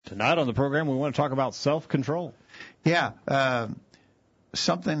Tonight on the program, we want to talk about self-control. Yeah,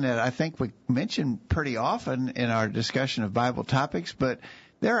 something that I think we mention pretty often in our discussion of Bible topics, but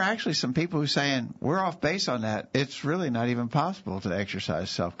there are actually some people who are saying we're off base on that. It's really not even possible to exercise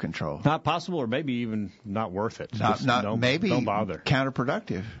self-control. Not possible, or maybe even not worth it. Maybe don't bother.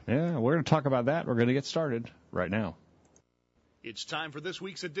 Counterproductive. Yeah, we're going to talk about that. We're going to get started right now. It's time for this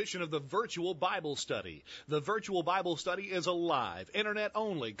week's edition of the Virtual Bible Study. The Virtual Bible Study is a live,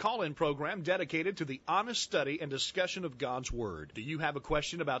 internet-only call-in program dedicated to the honest study and discussion of God's Word. Do you have a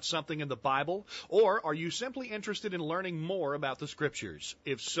question about something in the Bible? Or are you simply interested in learning more about the Scriptures?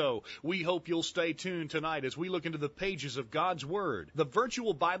 If so, we hope you'll stay tuned tonight as we look into the pages of God's Word. The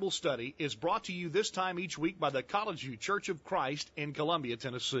Virtual Bible Study is brought to you this time each week by the College View Church of Christ in Columbia,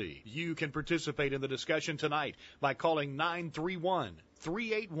 Tennessee. You can participate in the discussion tonight by calling 931-381-4567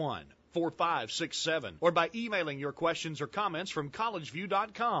 or by emailing your questions or comments from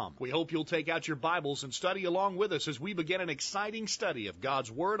collegeview.com. We hope you'll take out your Bibles and study along with us as we begin an exciting study of God's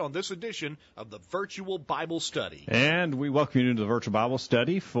Word on this edition of the Virtual Bible Study. And we welcome you to the Virtual Bible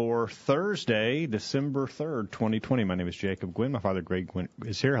Study for Thursday, December 3rd, 2020. My name is Jacob Gwynn. My father, Greg Gwynn,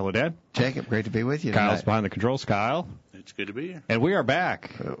 is here. Hello, Dad. Jacob, great to be with you Kyle's tonight. behind the controls. Kyle. It's good to be here. And we are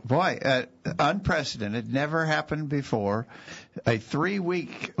back. Unprecedented, never happened before. A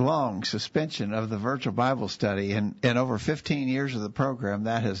 3-week-long suspension of the Virtual Bible Study, and in over 15 years of the program,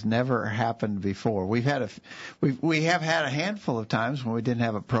 that has never happened before. We have had a handful of times when we didn't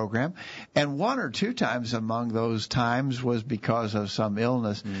have a program, and 1 or 2 times among those times was because of some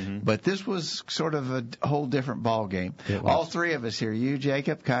illness. Mm-hmm. But this was sort of a whole different ball game. All 3 of us here, you,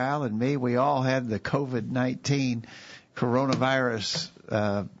 Jacob, Kyle, and me, we all had the COVID-19 coronavirus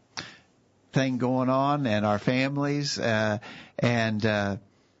thing going on, and our families, and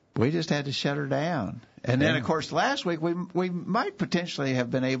we just had to shut her down. And then, of course, last week we might potentially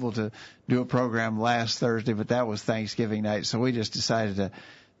have been able to do a program last Thursday, but that was Thanksgiving night, so we just decided to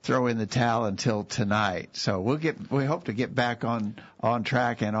throw in the towel until tonight. So we hope to get back on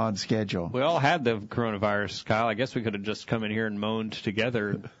track and on schedule. We all had the coronavirus, Kyle. I guess we could have just come in here and moaned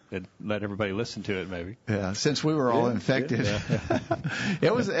together and let everybody listen to it, maybe. Yeah, since we were all infected. Yeah.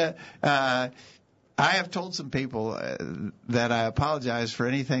 It was. I have told some people that I apologize for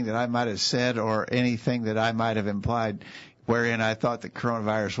anything that I might have said or anything that I might have implied, wherein I thought that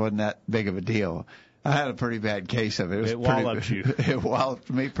coronavirus wasn't that big of a deal. I had a pretty bad case of it. It walloped you. It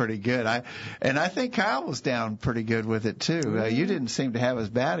walloped me pretty good. I think Kyle was down pretty good with it too. You didn't seem to have as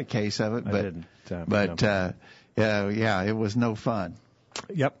bad a case of it, but I didn't. Yeah, it was no fun.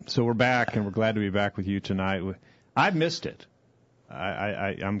 Yep. So we're back, and we're glad to be back with you tonight. I missed it.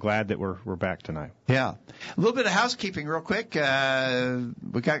 I'm glad that we're back tonight. Yeah. A little bit of housekeeping real quick. We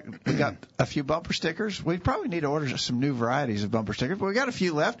got a few bumper stickers. We probably need to order some new varieties of bumper stickers, but we got a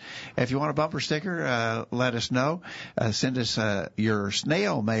few left. If you want a bumper sticker, let us know. Send us your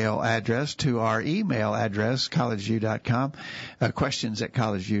snail mail address to our email address, collegeview.com, questions at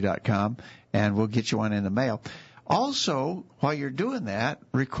collegeview.com, and we'll get you one in the mail. Also, while you're doing that,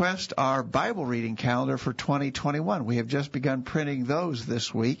 request our Bible reading calendar for 2021. We have just begun printing those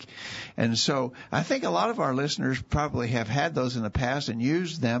this week. And so I think a lot of our listeners probably have had those in the past and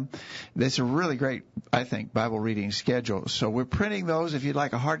used them. It's a really great, I think, Bible reading schedule. So we're printing those. If you'd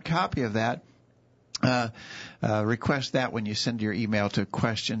like a hard copy of that, request that when you send your email to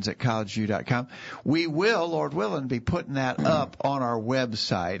questions at collegeview.com. We will, Lord willing, be putting that up on our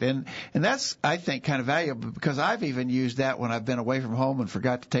website. And that's, I think, kind of valuable because I've even used that when I've been away from home and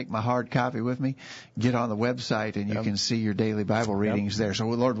forgot to take my hard copy with me. Get on the website and you can see your daily Bible readings there. So,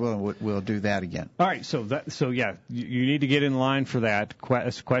 Lord willing, we'll do that again. All right. So you need to get in line for that.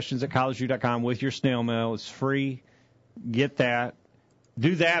 Questions at collegeview.com with your snail mail. It's free. Get that.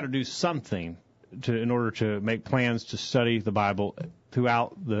 Do that or do something in order to make plans to study the Bible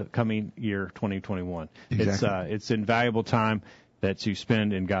throughout the coming year, 2021. Exactly. It's invaluable time that you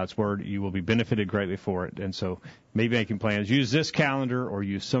spend in God's Word. You will be benefited greatly for it. And so maybe making plans. Use this calendar or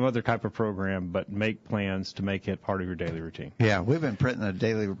use some other type of program, but make plans to make it part of your daily routine. Yeah, we've been printing a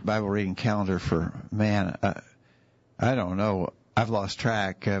daily Bible reading calendar for, I don't know. I've lost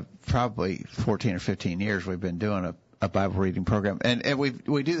track. Probably 14 or 15 years we've been doing a Bible reading program, and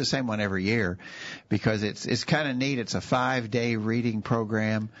we do the same one every year because it's kind of neat. It's a 5-day reading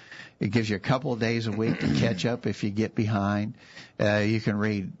program. It gives you a couple of days a week to catch up if you get behind. You can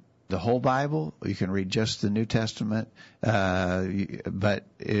read the whole Bible. You can read just the New Testament, but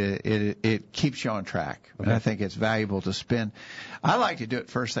it keeps you on track. Okay. And I think it's valuable to spend. I like to do it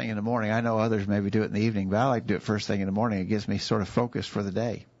first thing in the morning. I know others maybe do it in the evening, but I like to do it first thing in the morning. It gives me sort of focus for the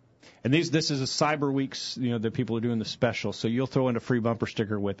day. And this is a Cyber Weeks, that people are doing the special. So you'll throw in a free bumper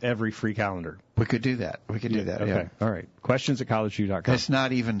sticker with every free calendar. We could do that. Okay. Yeah. All right. Questions at collegeview.com. It's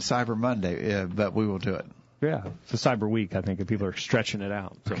not even Cyber Monday, but we will do it. Yeah. It's a Cyber Week, I think, and people are stretching it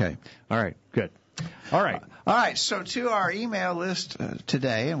out. So. Okay. All right. Good. All right. All right. So to our email list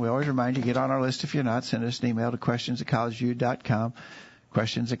today, and we always remind you, get on our list if you're not. Send us an email to questions@collegeview.com.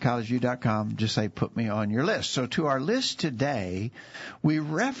 Questions@collegeview.com. Just say, put me on your list. So to our list today, we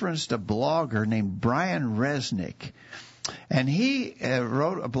referenced a blogger named Brian Resnick. And he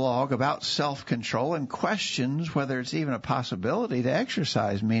wrote a blog about self-control and questions whether it's even a possibility to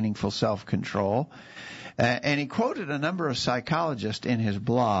exercise meaningful self-control. And he quoted a number of psychologists in his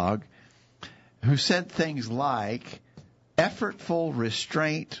blog who said things like, effortful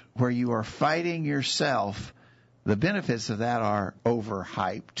restraint where you are fighting yourself, the benefits of that are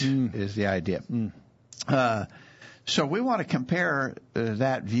overhyped, is the idea. So we want to compare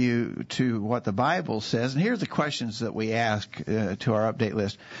that view to what the Bible says. And here are the questions that we ask to our update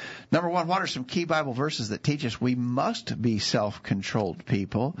list. Number one, what are some key Bible verses that teach us we must be self-controlled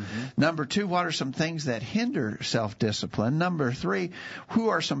people? Number two, what are some things that hinder self-discipline? Number three, who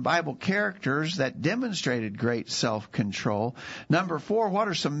are some Bible characters that demonstrated great self-control? Number four, what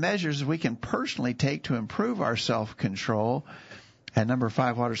are some measures we can personally take to improve our self-control? And number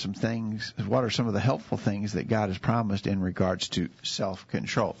five, what are some of the helpful things that God has promised in regards to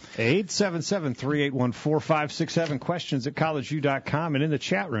self-control? 877-381-4567, questions at collegeview.com. And in the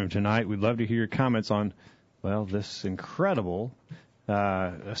chat room tonight, we'd love to hear your comments on, this incredible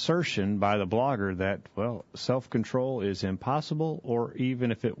assertion by the blogger that, self-control is impossible, or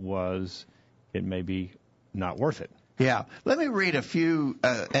even if it was, it may be not worth it. Yeah. Let me read a few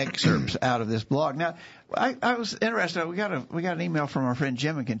excerpts out of this blog. Now, I was interested. We got an email from our friend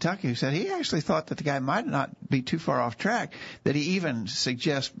Jim in Kentucky who said he actually thought that the guy might not be too far off track, that he even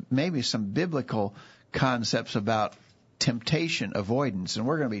suggests maybe some biblical concepts about temptation avoidance, and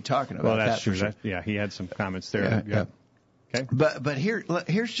we're going to be talking about that. That's true. Sure. He had some comments there. Yeah. Okay. But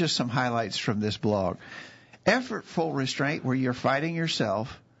here's just some highlights from this blog. Effortful restraint where you're fighting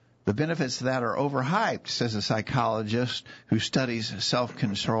yourself. The benefits of that are overhyped, says a psychologist who studies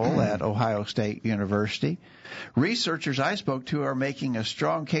self-control at Ohio State University. Researchers I spoke to are making a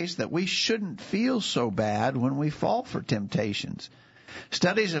strong case that we shouldn't feel so bad when we fall for temptations.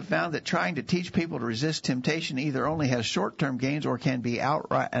 Studies have found that trying to teach people to resist temptation either only has short-term gains or can be an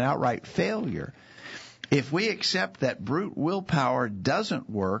outright failure. If we accept that brute willpower doesn't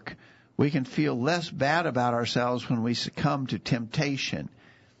work, we can feel less bad about ourselves when we succumb to temptation.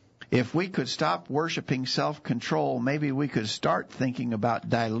 If we could stop worshiping self-control, maybe we could start thinking about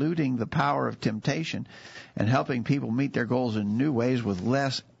diluting the power of temptation and helping people meet their goals in new ways with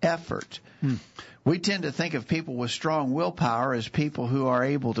less effort. We tend to think of people with strong willpower as people who are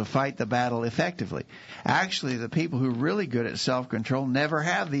able to fight the battle effectively. Actually, the people who are really good at self-control never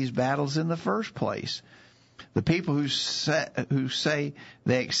have these battles in the first place. The people who say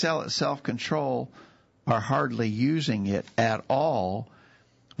they excel at self-control are hardly using it at all.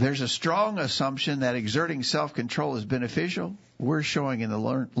 There's a strong assumption that exerting self-control is beneficial. We're showing in the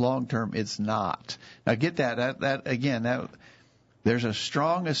long term it's not. Now get that. There's a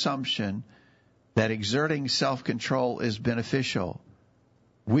strong assumption that exerting self-control is beneficial.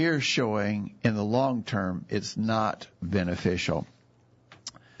 We're showing in the long term it's not beneficial.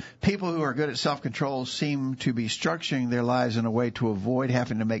 People who are good at self-control seem to be structuring their lives in a way to avoid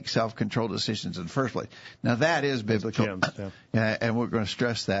having to make self-control decisions in the first place. Now, that is biblical, and we're going to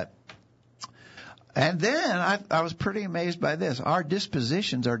stress that. And then I was pretty amazed by this. Our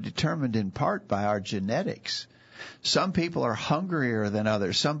dispositions are determined in part by our genetics. Some people are hungrier than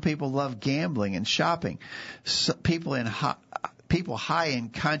others. Some people love gambling and shopping. People high in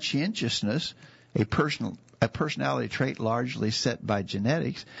conscientiousness, a personality trait largely set by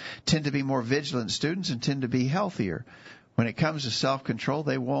genetics, tend to be more vigilant students and tend to be healthier. When it comes to self-control,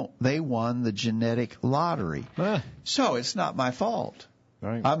 they won the genetic lottery. So it's not my fault.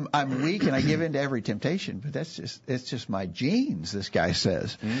 Right. I'm weak and I give in to every temptation, but it's just my genes, this guy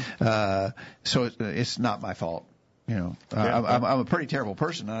says. So it's not my fault. I'm a pretty terrible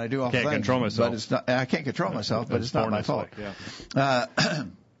person and I do awful things. Can't control myself. But it's not. I can't control myself, but it's not my fault.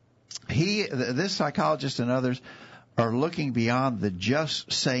 This psychologist and others are looking beyond the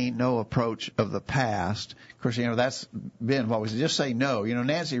just say no approach of the past. Of course, that's been what was just say no.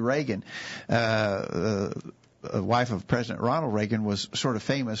 Nancy Reagan, wife of President Ronald Reagan, was sort of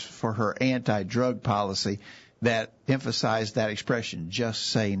famous for her anti-drug policy. that emphasize that expression, just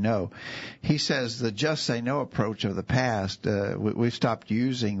say no. He says the just say no approach of the past, we've stopped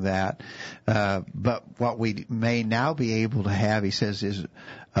using that, but what we may now be able to have, he says, is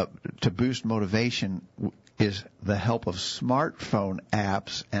to boost motivation is the help of smartphone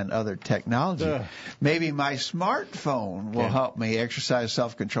apps and other technology. Maybe my smartphone will help me exercise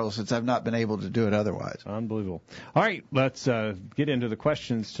self-control since I've not been able to do it otherwise. Unbelievable. All right, let's get into the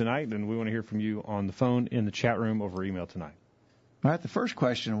questions tonight, and we want to hear from you on the phone, in the chat room, over email tonight. All right, the first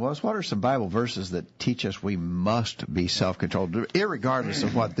question was, what are some Bible verses that teach us we must be self-controlled? Irregardless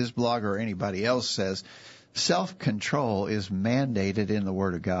of what this blogger or anybody else says, self-control is mandated in the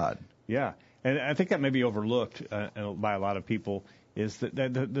Word of God. Yeah. And I think that may be overlooked by a lot of people, is that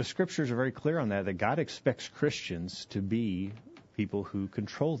the Scriptures are very clear on that God expects Christians to be people who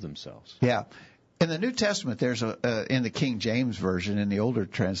control themselves. Yeah. In the New Testament, there's in the King James Version, in the older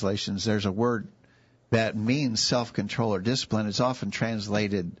translations, there's a word that means self-control or discipline. It's often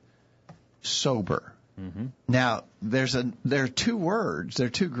translated sober. Mm-hmm. Now, there are two words, there are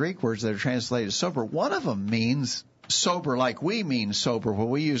two Greek words that are translated sober. One of them means sober like we mean sober when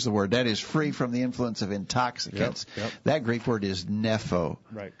we use the word. That is free from the influence of intoxicants. Yep. That Greek word is nepho.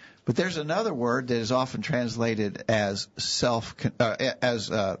 Right. But there's another word that is often translated as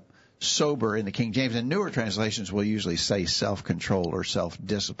sober in the King James. And newer translations will usually say self-control or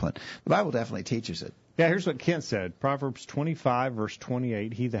self-discipline. The Bible definitely teaches it. Yeah, here's what Kent said. Proverbs 25, verse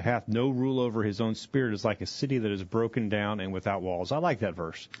 28, he that hath no rule over his own spirit is like a city that is broken down and without walls. I like that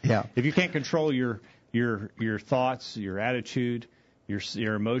verse. Yeah. If you can't control your thoughts, your attitude,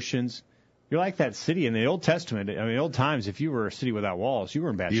 your emotions, you're like that city in the Old Testament. I mean, old times, if you were a city without walls, you were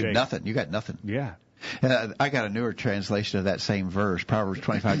in bad shape. Nothing. You got nothing. Yeah. I got a newer translation of that same verse, Proverbs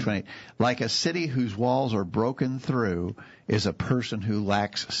 25:28. Like a city whose walls are broken through is a person who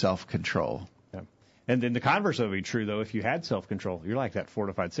lacks self-control. Yeah. And then the converse would be true, though. If you had self-control, you're like that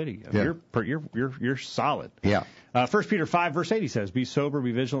fortified city. I mean, you're solid. Yeah. 1 Peter 5, verse 8, he says, be sober,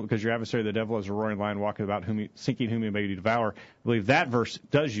 be vigilant, because your adversary, the devil, is a roaring lion, walking about, seeking whom he may devour. I believe that verse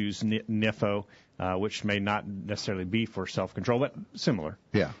does use nepho, which may not necessarily be for self-control, but similar.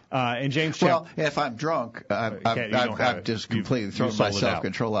 Yeah. And James Well, if I'm drunk, I've just completely thrown my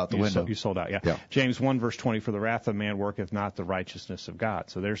self-control out the window. You sold out, yeah. James 1, verse 20, for the wrath of man worketh not the righteousness of God.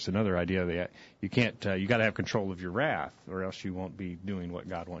 So there's another idea that you can't, you got to have control of your wrath, or else you won't be doing what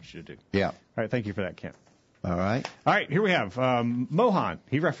God wants you to do. Yeah. All right, thank you for that, Kent. All right. Here we have Mohan.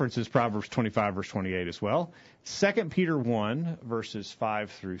 He references Proverbs 25, verse 28 as well. 2 Peter 1, verses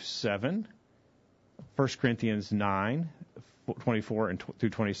 5 through 7. 1 Corinthians 9, 24 through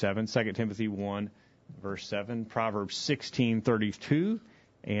 27. 2 Timothy 1, verse 7. Proverbs 16:32,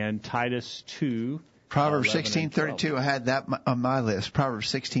 and Titus 2. Proverbs 16:32. I had that on my list.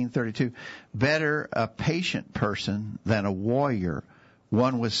 Proverbs 16:32. Better a patient person than a warrior,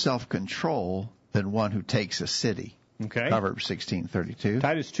 one with self-control than one who takes a city. Okay. Proverbs 16:32.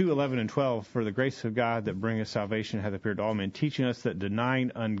 Titus 2:11 and 12. For the grace of God that bringeth salvation hath appeared to all men, teaching us that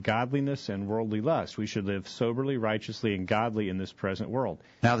denying ungodliness and worldly lust, we should live soberly, righteously, and godly in this present world.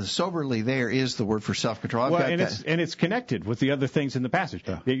 Now, the soberly there is the word for self-control. It's connected with the other things in the passage.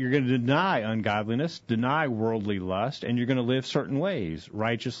 Yeah. That you're going to deny ungodliness, deny worldly lust, and you're going to live certain ways,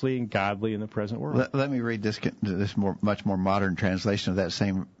 righteously and godly in the present world. Let me read this much more modern translation of that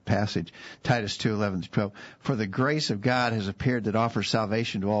same passage, Titus 2:11-12. For the grace of God has appeared that offers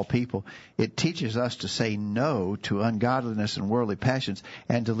salvation to all people. It teaches us to say no to ungodliness and worldly passions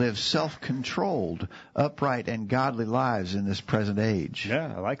and to live self-controlled, upright, and godly lives in this present age.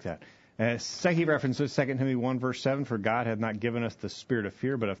 Yeah, I like that. He references 2 Timothy 1, verse 7, for God hath not given us the spirit of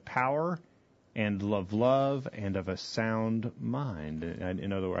fear, but of power and of love and of a sound mind. And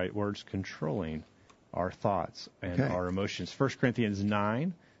in other words, controlling our thoughts and our emotions. 1 Corinthians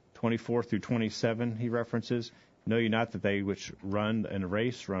 9, 24 through 27, he references, know ye not that they which run in a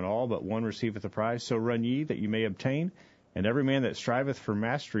race run all, but one receiveth the prize? So run ye that you may obtain. And every man that striveth for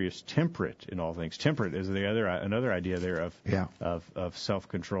mastery is temperate in all things. Temperate is another idea there of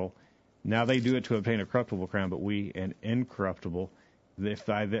self-control. Now they do it to obtain a corruptible crown, but we an incorruptible. If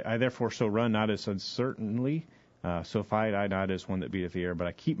I therefore so run, not as uncertainly, so fight I not as one that beateth the air, but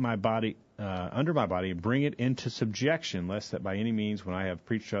I keep my body under my body and bring it into subjection, lest that by any means, when I have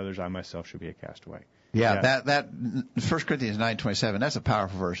preached to others, I myself should be a castaway. Yeah, that 1 Corinthians 9:27. That's a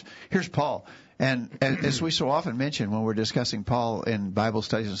powerful verse. Here's Paul, and as we so often mention when we're discussing Paul in Bible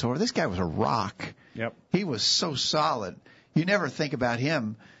studies and so forth, this guy was a rock. Yep. He was so solid. You never think about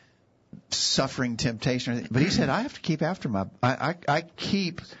him suffering temptation, but he said, "I have to keep after I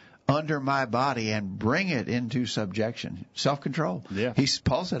keep under my body and bring it into subjection. Self-control. Yeah.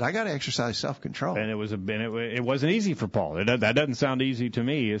 Paul said, I got to exercise self-control. And it wasn't easy for Paul. That doesn't sound easy to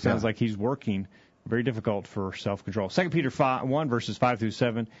me. It sounds like he's working very difficult for self-control. 2 Peter 1, verses 5 through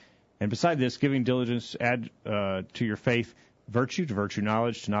 7. And beside this, giving diligence, add to your faith virtue, to virtue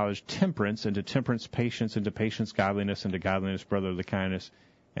knowledge, to knowledge temperance, and to temperance patience, and to patience godliness, and to godliness brotherly kindness,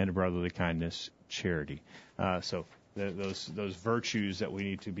 and to brotherly kindness charity. So those virtues that we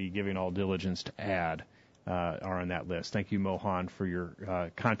need to be giving all diligence to add are on that list. Thank you, Mohan, for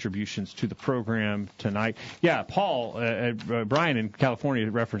your contributions to the program tonight. Yeah, Paul, Brian in California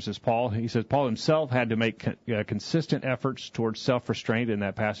references Paul. He says Paul himself had to make consistent efforts towards self-restraint in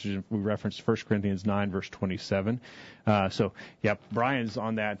that passage we referenced, 1 Corinthians 9, verse 27. Brian's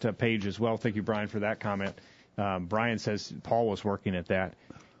on that page as well. Thank you, Brian, for that comment. Brian says Paul was working at that.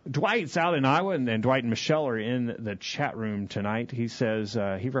 Dwight's out in Iowa, and Dwight and Michelle are in the chat room tonight. He says,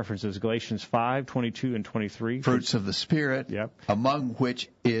 he references Galatians 5, 22 and 23. Fruits of the Spirit, yep. Among which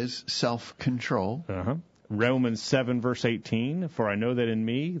is self-control. Uh-huh. Romans 7, verse 18, for I know that in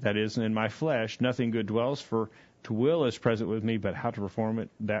me, that is, in my flesh, nothing good dwells, for to will is present with me, but how to perform it,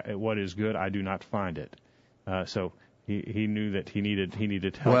 that what is good, I do not find it. So he knew that he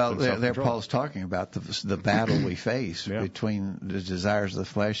needed help. Well, there Paul's talking about the battle we face between the desires of the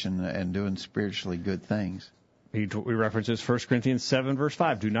flesh and doing spiritually good things. He references 1 Corinthians 7, verse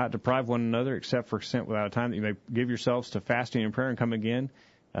 5. Do not deprive one another except for consent without a time, that you may give yourselves to fasting and prayer and come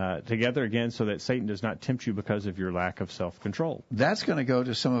together again, so that Satan does not tempt you because of your lack of self-control. That's going to go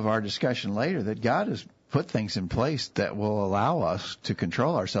to some of our discussion later, that God has put things in place that will allow us to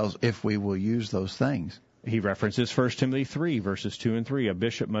control ourselves if we will use those things. He references 1 Timothy 3, verses 2 and 3. A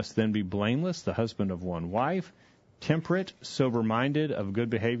bishop must then be blameless, the husband of one wife, temperate, sober-minded, of good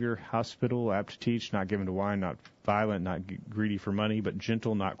behavior, hospitable, apt to teach, not given to wine, not violent, not greedy for money, but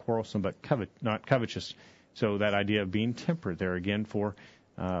gentle, not quarrelsome, but not covetous. So that idea of being temperate there again for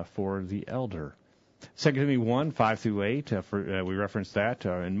the elder. 2 Timothy 1, 5 through 8, we referenced that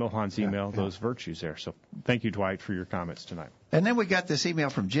in Mohan's email, those virtues there. So thank you, Dwight, for your comments tonight. And then we got this email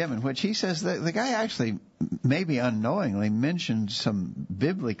from Jim in which he says that the guy actually, maybe unknowingly, mentioned some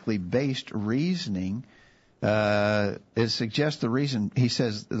biblically based reasoning. It suggests the reason, he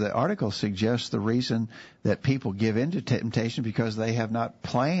says the article suggests the reason that people give in to temptation because they have not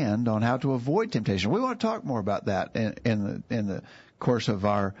planned on how to avoid temptation. We want to talk more about that in the course of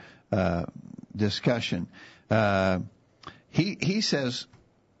our discussion. He says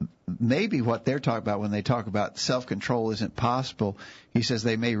maybe what they're talking about when they talk about self-control isn't possible. He says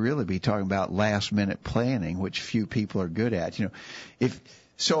they may really be talking about last-minute planning, which few people are good at. And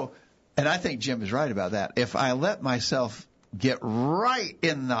I think Jim is right about that. If I let myself get right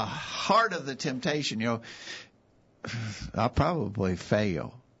in the heart of the temptation, I'll probably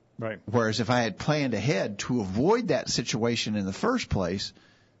fail. Right. Whereas if I had planned ahead to avoid that situation in the first place,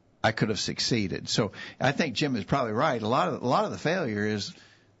 I could have succeeded. So I think Jim is probably right. A lot of the failure is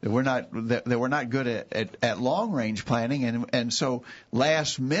that we're not good at long range planning, and so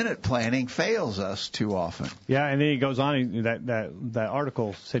last minute planning fails us too often. Yeah, and then he goes on. That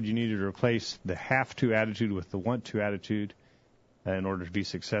article said you needed to replace the have to attitude with the want to attitude in order to be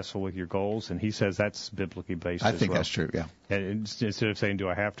successful with your goals, and he says that's biblically based. I think that's true. Yeah. And instead of saying, "Do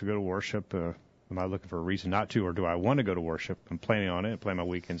I have to go to worship?" Am I looking for a reason not to, or do I want to go to worship? I'm planning on it, plan my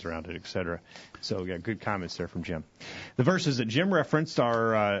weekends around it, etc. So, yeah, good comments there from Jim. The verses that Jim referenced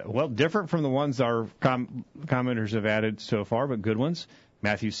are, different from the ones our commenters have added so far, but good ones.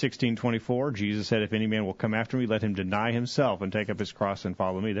 Matthew 16:24, Jesus said, if any man will come after me, let him deny himself and take up his cross and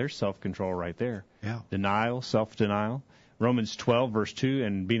follow me. There's self-control right there. Yeah. Denial, self-denial. Romans 12, verse 2,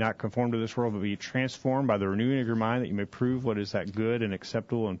 and be not conformed to this world, but be transformed by the renewing of your mind, that you may prove what is that good and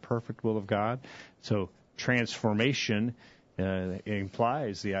acceptable and perfect will of God. So transformation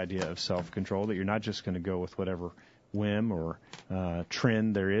implies the idea of self-control, that you're not just going to go with whatever whim or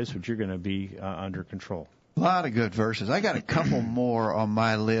trend there is, but you're going to be under control. A lot of good verses. I got a couple more on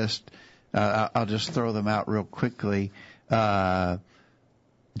my list. I'll just throw them out real quickly.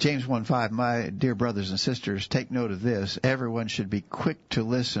 James 1:5, my dear brothers and sisters, take note of this. Everyone should be quick to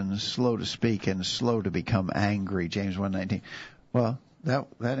listen, slow to speak, and slow to become angry. James 1:19. Well,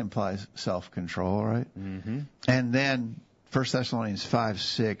 that implies self-control, right? Mm-hmm. And then 1 Thessalonians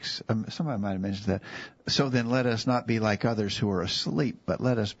 5:6, somebody might have mentioned that. So then let us not be like others who are asleep, but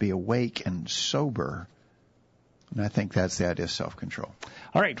let us be awake and sober. And I think that's the idea of self-control.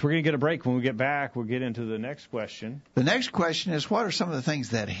 All right, we're going to get a break. When we get back, we'll get into the next question. The next question is, what are some of the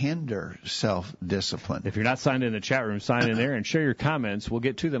things that hinder self-discipline? If you're not signed in the chat room, sign in there and share your comments. We'll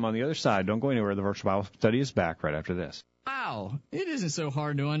get to them on the other side. Don't go anywhere. The Virtual Bible Study is back right after this. Wow, it isn't so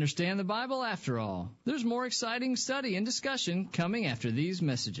hard to understand the Bible after all. There's more exciting study and discussion coming after these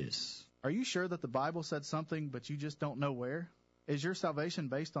messages. Are you sure that the Bible said something, but you just don't know where? Is your salvation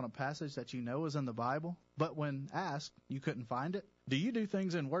based on a passage that you know is in the Bible, but when asked, you couldn't find it? Do you do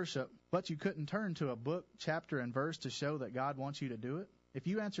things in worship, but you couldn't turn to a book, chapter, and verse to show that God wants you to do it? If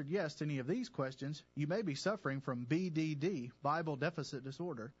you answered yes to any of these questions, you may be suffering from BDD, Bible Deficit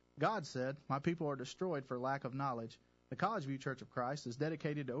Disorder. God said, "My people are destroyed for lack of knowledge." The College View Church of Christ is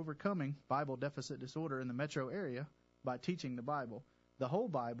dedicated to overcoming Bible Deficit Disorder in the metro area by teaching the Bible, the whole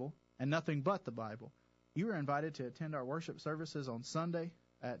Bible, and nothing but the Bible. You are invited to attend our worship services on Sunday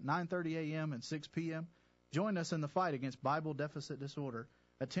at 9:30 a.m. and 6 p.m. Join us in the fight against Bible Deficit Disorder.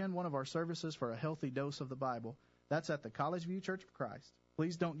 Attend one of our services for a healthy dose of the Bible. That's at the College View Church of Christ.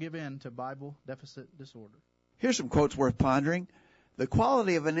 Please don't give in to Bible Deficit Disorder. Here's some quotes worth pondering. The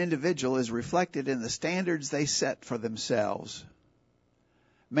quality of an individual is reflected in the standards they set for themselves.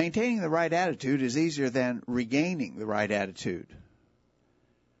 Maintaining the right attitude is easier than regaining the right attitude.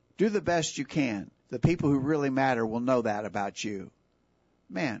 Do the best you can. The people who really matter will know that about you.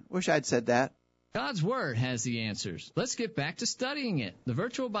 Man, wish I'd said that. God's Word has the answers. Let's get back to studying it. The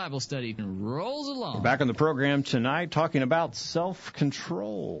Virtual Bible Study rolls along. We're back on the program tonight talking about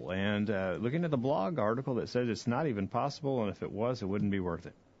self-control and looking at the blog article that says it's not even possible, and if it was, it wouldn't be worth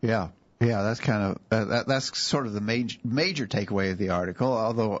it. Yeah, that's kind of that's sort of the major takeaway of the article.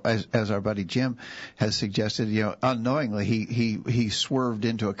 Although, as our buddy Jim has suggested, unknowingly he swerved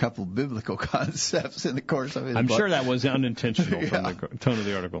into a couple of biblical concepts in the course of his I'm book. sure that was unintentional from the tone of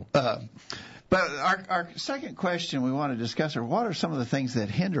the article. But our second question we want to discuss are, what are some of the things that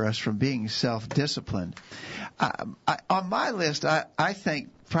hinder us from being self-disciplined? On my list, I think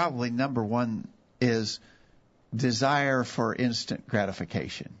probably number one is desire for instant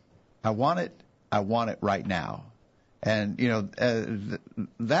gratification. I want it right now. And,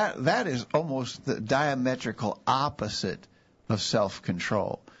 that is almost the diametrical opposite of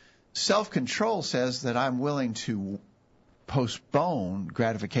self-control. Self-control says that I'm willing to postpone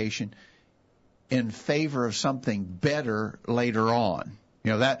gratification in favor of something better later on.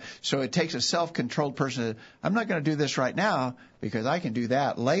 So it takes a self-controlled person. I'm not going to do this right now because I can do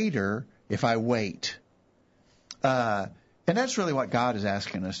that later if I wait. And that's really what God is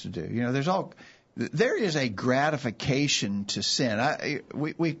asking us to do. There is a gratification to sin.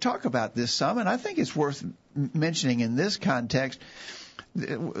 We talk about this some, and I think it's worth mentioning in this context.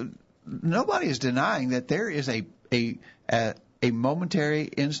 Nobody is denying that there is a momentary,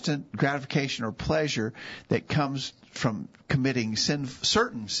 instant gratification or pleasure that comes from committing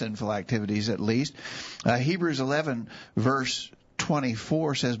certain sinful activities, at least. Hebrews 11, verse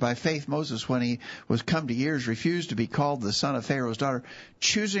 24 says, "By faith Moses, when he was come to years, refused to be called the son of Pharaoh's daughter,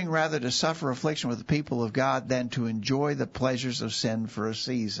 choosing rather to suffer affliction with the people of God than to enjoy the pleasures of sin for a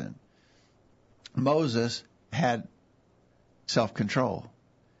season." Moses had self-control.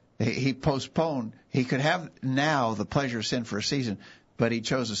 He postponed. He could have now the pleasure of sin for a season, but he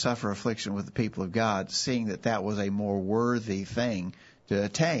chose to suffer affliction with the people of God, seeing that was a more worthy thing to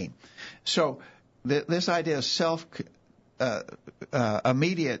attain. So this idea of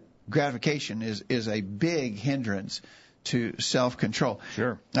immediate gratification is a big hindrance to self-control.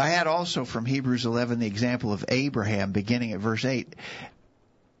 Sure. I had also from Hebrews 11 the example of Abraham, beginning at verse 8.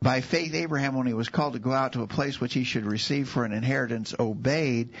 By faith, Abraham, when he was called to go out to a place which he should receive for an inheritance,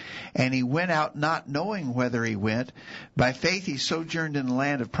 obeyed, and he went out not knowing whither he went. By faith, he sojourned in the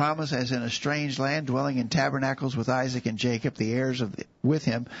land of promise, as in a strange land, dwelling in tabernacles with Isaac and Jacob, the heirs with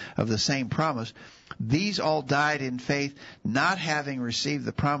him of the same promise. These all died in faith, not having received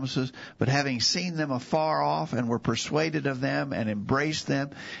the promises, but having seen them afar off, and were persuaded of them, and embraced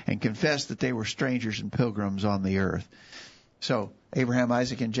them, and confessed that they were strangers and pilgrims on the earth. So Abraham,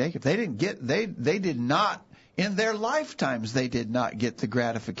 Isaac, and Jacob, they did not in their lifetimes, they did not get the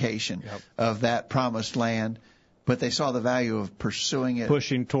gratification of that promised land, but they saw the value of pursuing it,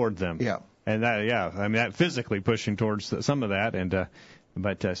 pushing toward them. Yeah, and that physically pushing towards some of that, and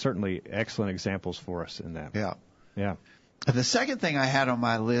but certainly excellent examples for us in that. Yeah. The second thing I had on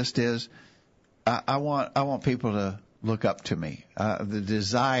my list is I want people to look up to me. The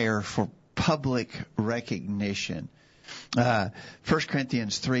desire for public recognition. 1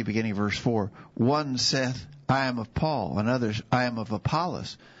 Corinthians 3, beginning verse 4, one saith, I am of Paul, and others, I am of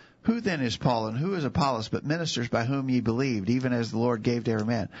Apollos, Who then is Paul and who is Apollos but ministers by whom ye believed, even as the Lord gave to every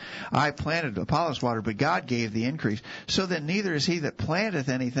man? I planted, Apollos watered, but God gave the increase. So then neither is he that planteth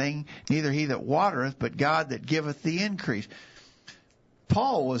anything, neither he that watereth, but God that giveth the increase.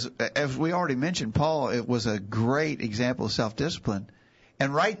 Paul was, as we already mentioned, it was a great example of self-discipline.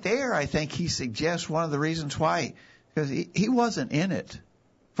 And right there, I think he suggests one of the reasons why, because he wasn't in it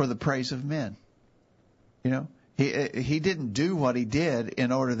for the praise of men. You know? He didn't do what he did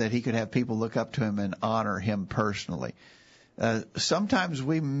in order that he could have people look up to him and honor him personally. Sometimes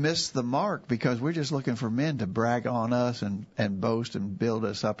we miss the mark because we're just looking for men to brag on us and boast and build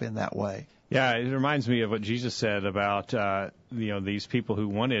us up in that way. Yeah, it reminds me of what Jesus said about these people who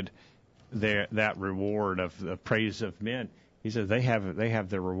wanted that reward of the praise of men. He said they have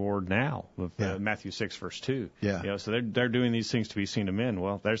their reward now. With Matthew 6 verse 2. Yeah. So they're doing these things to be seen of men.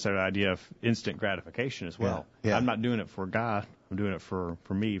 Well, there's that idea of instant gratification as well. Yeah. I'm not doing it for God. I'm doing it for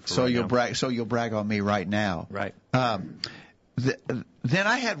me. So you'll brag on me right now. Right. Then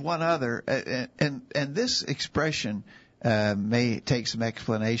I had one other, and this expression may take some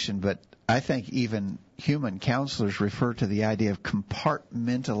explanation, but I think even human counselors refer to the idea of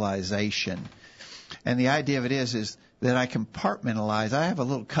compartmentalization. And the idea of it is that I compartmentalize. I have a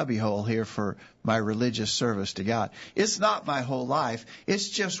little cubbyhole here for my religious service to God. It's not my whole life. It's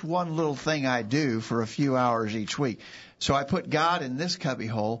just one little thing I do for a few hours each week. So I put God in this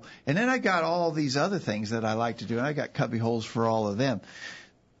cubbyhole, and then I got all these other things that I like to do, and I got cubbyholes for all of them.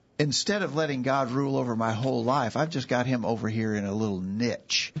 Instead of letting God rule over my whole life, I've just got him over here in a little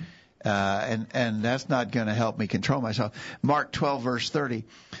niche. And that's not going to help me control myself. Mark 12, verse 30.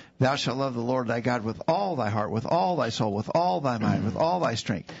 Thou shalt love the Lord thy God with all thy heart, with all thy soul, with all thy mind, with all thy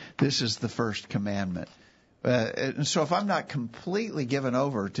strength. This is the first commandment. And so if I'm not completely given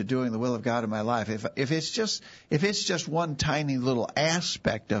over to doing the will of God in my life, if it's just one tiny little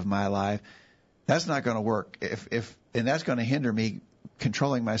aspect of my life, that's not going to work. And that's going to hinder me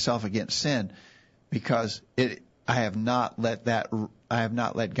controlling myself against sin, because I have not let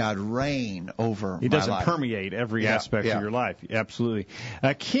God reign over my life. He doesn't permeate every aspect of your life. Absolutely.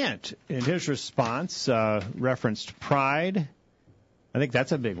 Kent, in his response, referenced pride. I think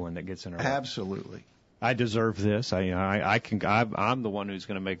that's a big one that gets in our way. Absolutely. I deserve this. I'm the one who's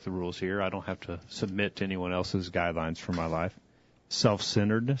going to make the rules here. I don't have to submit to anyone else's guidelines for my life.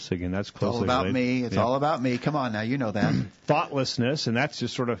 Self-centeredness, again, that's closely related. All about me. It's all about me. Come on now, you know that. Thoughtlessness, and that's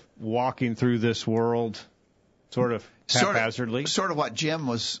just sort of walking through this world sort of haphazardly. Sort of what Jim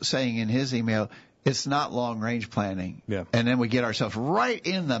was saying in his email. It's not long-range planning. Yeah. And then we get ourselves right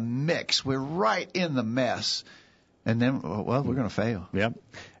in the mix. We're right in the mess. And then, well, we're going to fail. Yeah.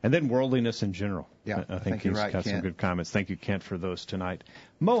 And then worldliness in general. Yeah, I think you're he's right, got Kent. some good comments. Thank you, Kent, for those tonight.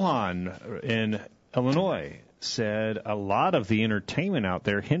 Mohan in Illinois said a lot of the entertainment out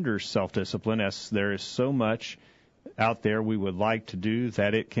there hinders self-discipline, as there is so much out there we would like to do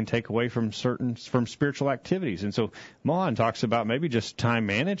that it can take away from spiritual activities. And so Mohan talks about maybe just time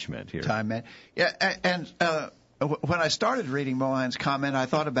management here. When I started reading Mohan's comment, I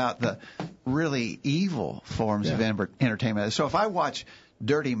thought about the really evil forms of entertainment. So if I watch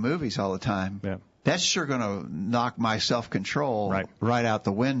dirty movies all the time, that's sure going to knock my self-control right out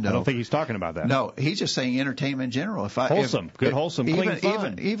the window. I don't think he's talking about that. No, he's just saying entertainment in general. Wholesome, clean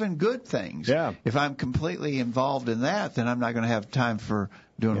fun. Even good things. Yeah. If I'm completely involved in that, then I'm not going to have time for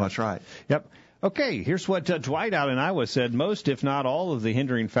doing what's right. Yep. Okay, here's what Dwight out in Iowa said. Most, if not all, of the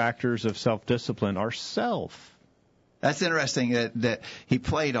hindering factors of self-discipline are self. That's interesting that he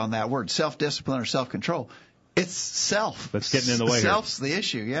played on that word, self-discipline or self-control. It's self. That's getting in the way Self's the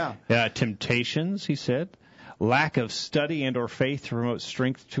issue, yeah. Temptations, he said. Lack of study and or faith to promote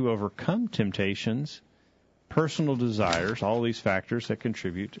strength to overcome temptations. Personal desires, all these factors that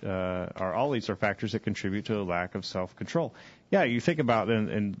contribute, are factors that contribute to a lack of self-control. Yeah, you think about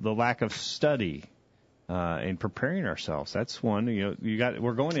and the lack of study in preparing ourselves. That's one.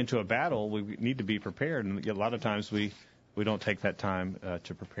 We're going into a battle. We need to be prepared, and a lot of times we don't take that time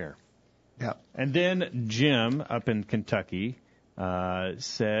to prepare. Yeah. And then Jim up in Kentucky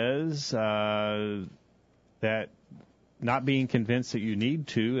says that not being convinced that you need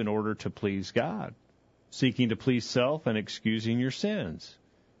to in order to please God, seeking to please self and excusing your sins,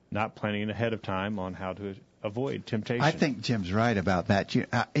 not planning ahead of time on how to avoid temptation. I think Jim's right about that.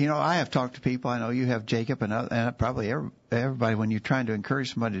 I have talked to people. I know you have, Jacob, and probably everybody, when you're trying to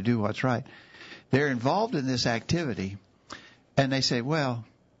encourage somebody to do what's right. They're involved in this activity, and they say, well,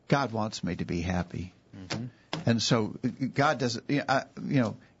 God wants me to be happy. Mm-hmm. And so God doesn't,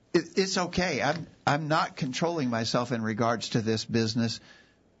 it's okay. I'm not controlling myself in regards to this business,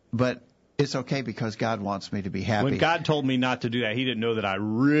 but it's okay because God wants me to be happy. When God told me not to do that, he didn't know that I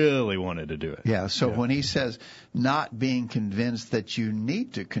really wanted to do it. Yeah, so when he says not being convinced that you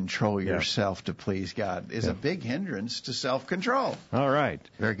need to control yourself to please God is a big hindrance to self-control. All right.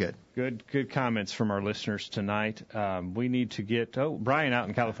 Very good. Good comments from our listeners tonight. We need to get, Brian out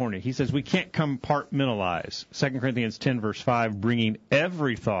in California. He says we can't compartmentalize. 2 Corinthians 10, verse 5, bringing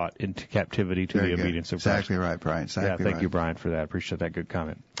every thought into captivity to the obedience of Christ. Exactly right, Brian. Thank you, Brian, for that. Appreciate that good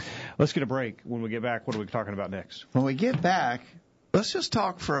comment. Let's get a break. When we get back, what are we talking about next? When we get back, let's just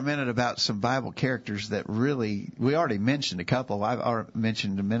talk for a minute about some Bible characters that we already mentioned a couple. I've already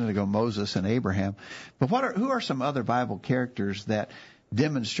mentioned a minute ago Moses and Abraham. But who are some other Bible characters that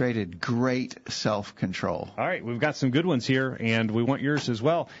demonstrated great self-control? All right, we've got some good ones here, and we want yours as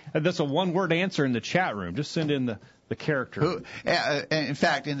well. That's a one-word answer in the chat room. Just send in the character. In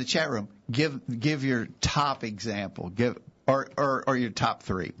fact, in the chat room, give your top example, or your top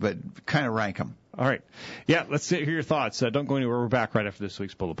three, but kind of rank them. All right. Yeah, let's hear your thoughts. Don't go anywhere. We're back right after this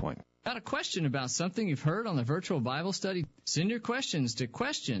week's bullet point. Got a question about something you've heard on the virtual Bible study? Send your questions to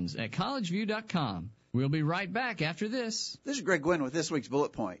questions@collegeview.com. We'll be right back after this. This is Greg Gwynn with this week's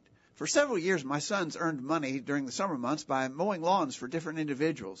bullet point. For several years, my sons earned money during the summer months by mowing lawns for different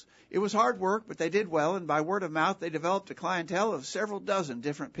individuals. It was hard work, but they did well, and by word of mouth, they developed a clientele of several dozen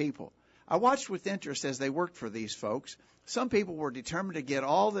different people. I watched with interest as they worked for these folks. Some people were determined to get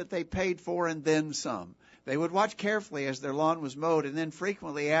all that they paid for and then some. They would watch carefully as their lawn was mowed and then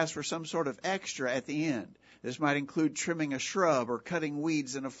frequently ask for some sort of extra at the end. This might include trimming a shrub or cutting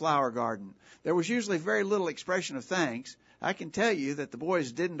weeds in a flower garden. There was usually very little expression of thanks. I can tell you that the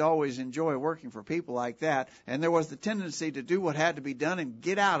boys didn't always enjoy working for people like that, and there was the tendency to do what had to be done and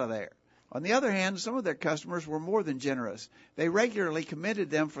get out of there. On the other hand, some of their customers were more than generous. They regularly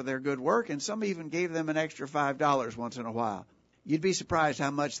commended them for their good work, and some even gave them an extra $5 once in a while. You'd be surprised how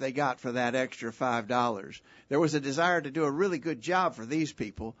much they got for that extra $5. There was a desire to do a really good job for these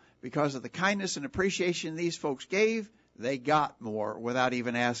people. Because of the kindness and appreciation these folks gave, they got more without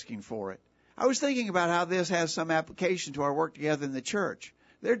even asking for it. I was thinking about how this has some application to our work together in the church.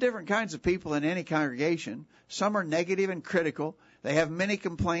 There are different kinds of people in any congregation. Some are negative and critical. They have many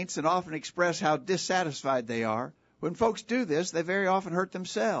complaints and often express how dissatisfied they are. When folks do this, they very often hurt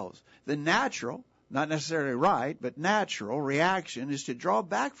themselves. The natural, not necessarily right, but natural reaction is to draw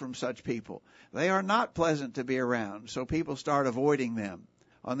back from such people. They are not pleasant to be around, so people start avoiding them.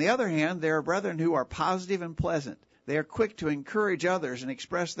 On the other hand, there are brethren who are positive and pleasant. They are quick to encourage others and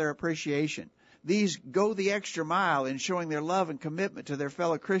express their appreciation. These go the extra mile in showing their love and commitment to their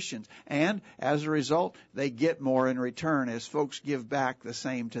fellow Christians, and as a result, they get more in return as folks give back the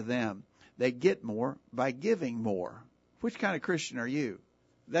same to them. They get more by giving more. Which kind of Christian are you?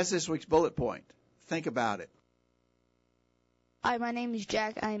 That's this week's bullet point. Think about it. Hi, my name is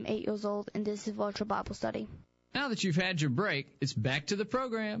Jack. I am 8 years old, and this is Virtual Bible Study. Now that you've had your break, it's back to the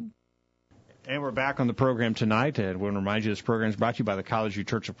program. And we're back on the program tonight, and we want to remind you this program is brought to you by the College View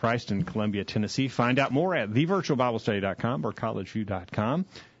Church of Christ in Columbia, Tennessee. Find out more at thevirtualbiblestudy.com or collegeview.com.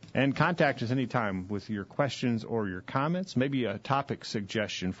 And contact us anytime with your questions or your comments, maybe a topic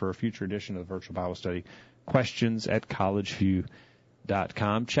suggestion for a future edition of the Virtual Bible Study,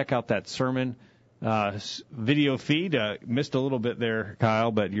 questions@collegeview.com. Check out that sermon video feed. Missed a little bit there,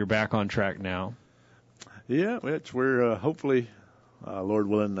 Kyle, but you're back on track now. Yeah, we're hopefully, Lord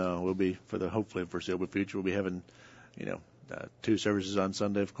willing, we'll be for the hopefully foreseeable future. We'll be having, 2 services on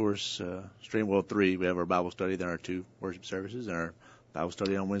Sunday, of course. Streamwell 3, we have our Bible study, then our 2 worship services, and our Bible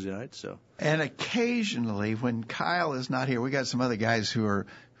study on Wednesday nights. So. And occasionally, when Kyle is not here, we got some other guys who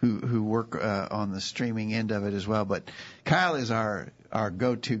work on the streaming end of it as well. But Kyle is our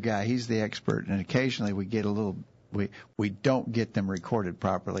go-to guy. He's the expert, and occasionally we get a little. We don't get them recorded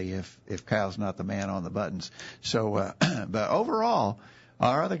properly if Kyle's not the man on the buttons. So, but overall,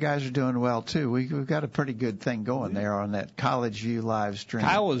 our other guys are doing well too. We've got a pretty good thing going there on that College View live stream.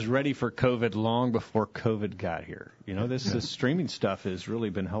 Kyle was ready for COVID long before COVID got here. This streaming stuff has really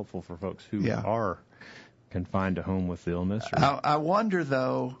been helpful for folks who are confined to home with illness. I wonder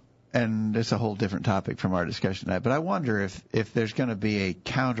though, and it's a whole different topic from our discussion tonight, but I wonder if there's going to be a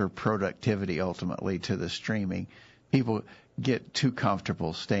counterproductivity ultimately to the streaming. People get too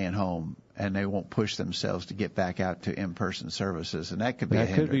comfortable staying home, and they won't push themselves to get back out to in-person services, and that could be a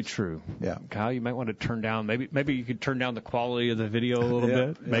hindrance. That could be true. Yeah, Kyle, you might want to turn down. Maybe you could turn down the quality of the video a little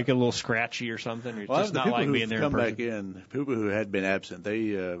bit, make it a little scratchy or something. It's just not like being there in person. People who had been absent,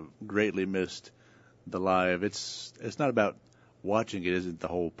 they greatly missed the live. It's not about watching it. Isn't the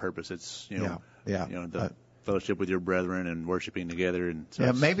whole purpose? It's fellowship with your brethren and worshiping together. And so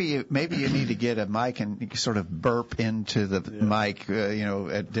yeah, maybe you need to get a mic and sort of burp into the mic,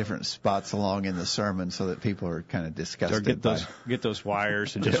 at different spots along in the sermon, so that people are kind of disgusted. Or get those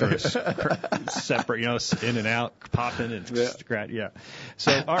wires and just sort of separate, in and out, popping and yeah.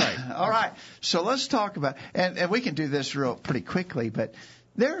 So all right. So let's talk about, and we can do this pretty quickly, but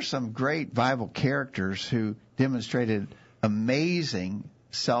there are some great Bible characters who demonstrated amazing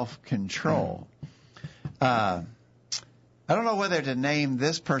self-control. I don't know whether to name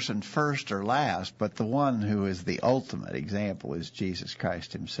this person first or last, but the one who is the ultimate example is Jesus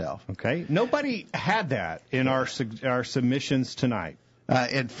Christ himself. Okay. Nobody had that in our submissions tonight.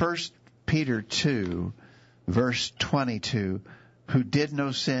 In 1 Peter 2, verse 22, who did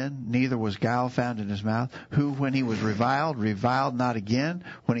no sin, neither was guile found in his mouth, who, when he was reviled not again,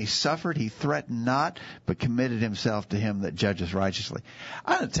 when he suffered, he threatened not, but committed himself to him that judges righteously.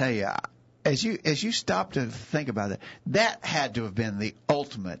 I want to tell you, as you stop to think about it, that had to have been the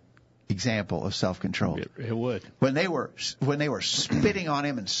ultimate example of self-control. It would. When they were spitting on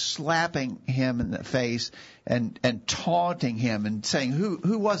him and slapping him in the face and taunting him and saying,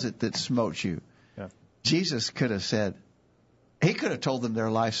 who was it that smote you? Yeah. Jesus could have said, he could have told them their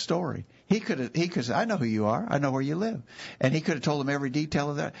life story. He could say, I know who you are. I know where you live. And he could have told them every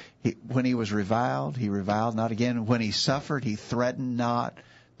detail of that. When he was reviled, he reviled not again. When he suffered, he threatened not,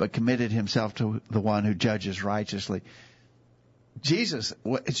 but committed himself to the one who judges righteously. Jesus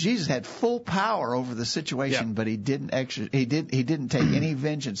had full power over the situation, but he didn't take any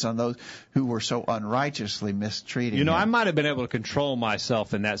vengeance on those who were so unrighteously mistreating him. I might have been able to control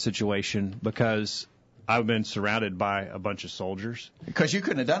myself in that situation because I've been surrounded by a bunch of soldiers. Because you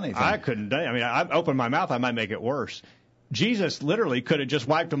couldn't have done anything. I couldn't. I opened my mouth, I might make it worse. Jesus literally could have just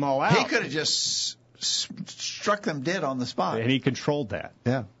wiped them all out. He could have just struck them dead on the spot. And he controlled that.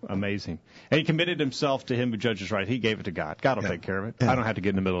 Yeah. Amazing. And he committed himself to him who judges right. He gave it to God. God will take care of it. Yeah. I don't have to get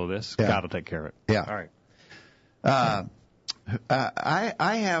in the middle of this. Yeah. God will take care of it. Yeah. All right.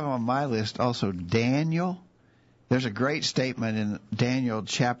 I have on my list also Daniel. There's a great statement in Daniel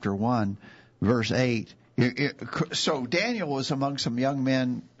chapter 1, verse 8. So Daniel was among some young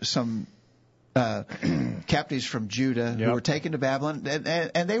men, some captives from Judah who were taken to Babylon,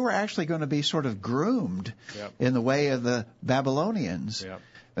 and they were actually going to be sort of groomed in the way of the Babylonians. Yep.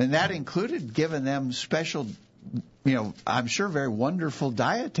 And that included giving them special, I'm sure very wonderful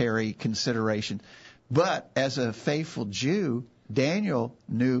dietary consideration. But as a faithful Jew, Daniel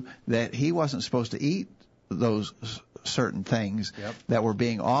knew that he wasn't supposed to eat those certain things that were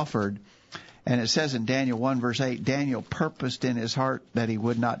being offered. And it says in Daniel 1, verse 8, Daniel purposed in his heart that he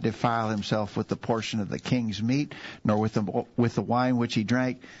would not defile himself with the portion of the king's meat, nor with the wine which he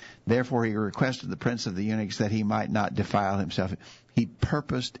drank. Therefore he requested the prince of the eunuchs that he might not defile himself. He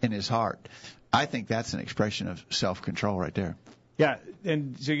purposed in his heart. I think that's an expression of self-control right there. Yeah,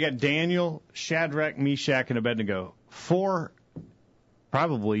 and so you got Daniel, Shadrach, Meshach, and Abednego, 4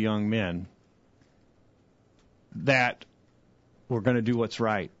 probably young men that were going to do what's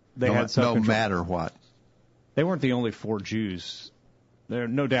right. They had no matter what. They weren't the only 4 Jews.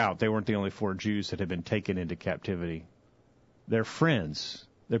 No doubt they weren't the only 4 Jews that had been taken into captivity. Their friends,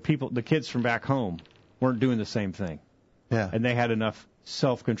 their people, the kids from back home weren't doing the same thing. Yeah. And they had enough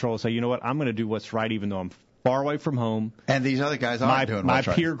self-control to say, you know what, I'm going to do what's right even though I'm far away from home. And these other guys aren't doing what's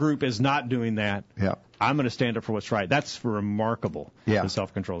right. My peer group is not doing that. Yeah. I'm going to stand up for what's right. That's remarkable, the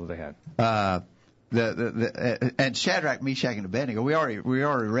self-control that they had. And Shadrach, Meshach, and Abednego. We already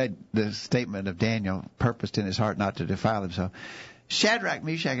read the statement of Daniel, purposed in his heart not to defile himself. Shadrach,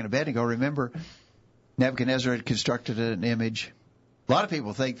 Meshach, and Abednego. Remember, Nebuchadnezzar had constructed an image. A lot of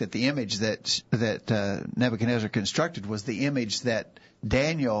people think that the image that Nebuchadnezzar constructed was the image that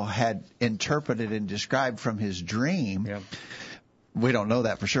Daniel had interpreted and described from his dream. Yeah. We don't know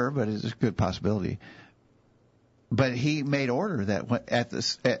that for sure, but it's a good possibility. But he made order that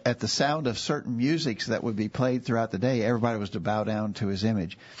at the sound of certain musics that would be played throughout the day, everybody was to bow down to his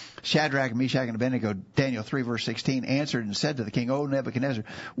image. Shadrach, Meshach, and Abednego, Daniel 3, verse 16, answered and said to the king, O Nebuchadnezzar,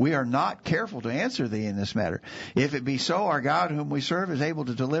 we are not careful to answer thee in this matter. If it be so, our God whom we serve is able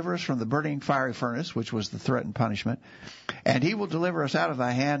to deliver us from the burning fiery furnace, which was the threatened punishment, and he will deliver us out of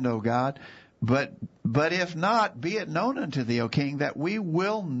thy hand, O God. But if not, be it known unto thee, O king, that we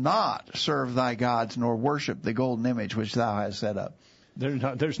will not serve thy gods nor worship the golden image which thou hast set up.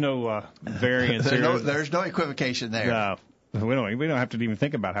 There's no variance here. There's no equivocation there. No. We don't have to even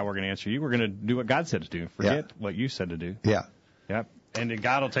think about how we're going to answer you. We're going to do what God said to do. Forget what you said to do. Yeah. Yep. And then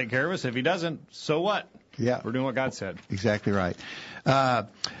God will take care of us. If he doesn't, so what? Yeah. We're doing what God said. Exactly right.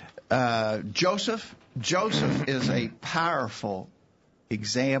 Joseph is a powerful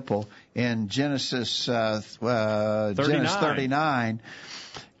example in Genesis 39.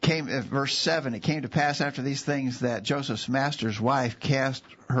 Came verse 7, it came to pass after these things that Joseph's master's wife cast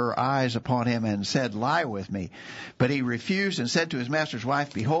her eyes upon him and said, Lie with me. But he refused and said to his master's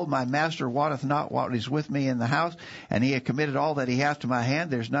wife, Behold, my master wotteth not what is with me in the house, and he hath committed all that he hath to my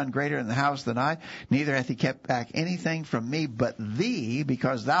hand. There's none greater in the house than I, neither hath he kept back anything from me but thee,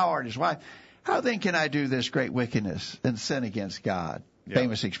 because thou art his wife. How then can I do this great wickedness and sin against God? Yep.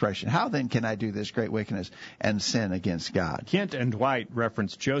 Famous expression. How then can I do this great wickedness and sin against God? Kent and Dwight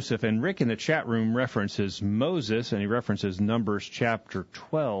reference Joseph, and Rick in the chat room references Moses, and he references Numbers chapter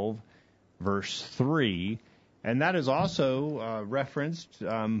 12, verse 3. And that is also referenced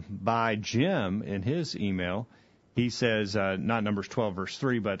by Jim in his email. He says, not Numbers 12, verse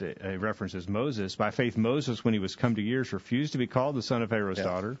 3, but it references Moses. By faith, Moses, when he was come to years, refused to be called the son of Pharaoh's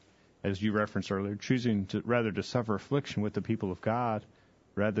daughter, as you referenced earlier, choosing rather to suffer affliction with the people of God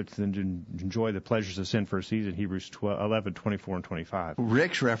rather than to enjoy the pleasures of sin for a season, Hebrews 11, 24, and 25.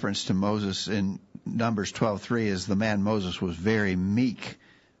 Rick's reference to Moses in Numbers 12:3 is the man Moses was very meek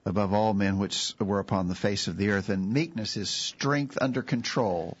above all men which were upon the face of the earth. And meekness is strength under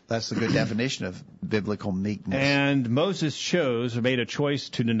control. That's the good definition of biblical meekness. And Moses made a choice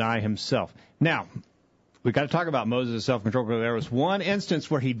to deny himself. Now, we've got to talk about Moses' self-control, because there was one instance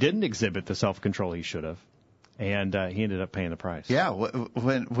where he didn't exhibit the self-control he should have, and he ended up paying the price. Yeah,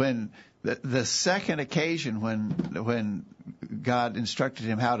 when the second occasion when God instructed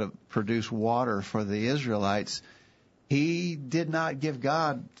him how to produce water for the Israelites, he did not give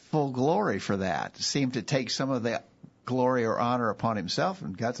God full glory for that. Seemed to take some of the glory or honor upon himself,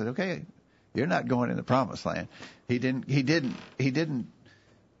 and God said, "Okay, you're not going in the promised land." He didn't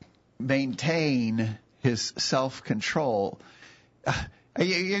maintain his self-control.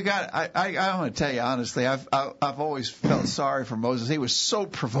 You got. I want to tell you honestly. I've always felt sorry for Moses. He was so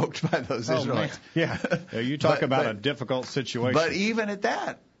provoked by those Israelites. Man. Yeah, you talk about a difficult situation. But even at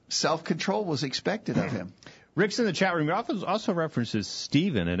that, self-control was expected of him. Rick's in the chat room. He also references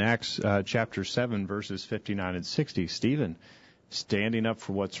Stephen in Acts chapter 7, verses 59 and 60. Stephen standing up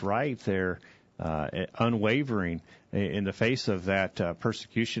for what's right there, unwavering in the face of that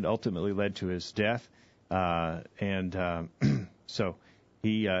persecution, ultimately led to his death. So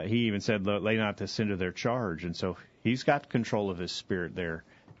he even said, lay not this sin to their charge. And so he's got control of his spirit there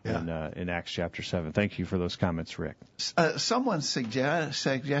in Acts chapter 7. Thank you for those comments, Rick. Someone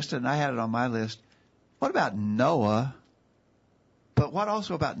suggested, and I had it on my list, what about Noah? But what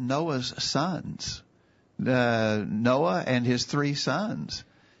also about Noah's sons? Noah and his 3 sons.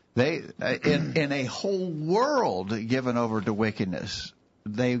 They, in a whole world given over to wickedness,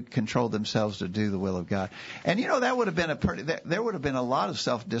 they controlled themselves to do the will of God. And that would have been there would have been a lot of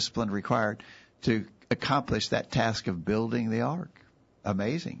self-discipline required to accomplish that task of building the ark.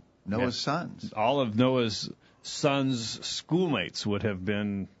 Amazing. Noah's sons. All of Noah's sons' schoolmates would have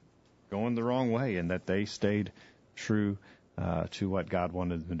been going the wrong way, and that they stayed true to what God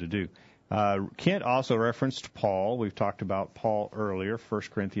wanted them to do. Kent also referenced Paul. We've talked about Paul earlier, 1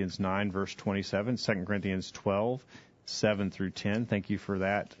 Corinthians 9, verse 27, 2 Corinthians 12, 7 through 10. Thank you for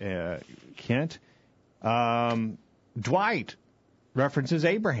that, Kent. Dwight references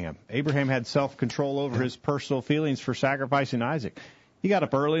Abraham. Abraham had self-control over his personal feelings for sacrificing Isaac. He got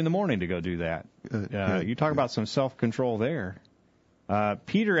up early in the morning to go do that. You talk about some self-control there.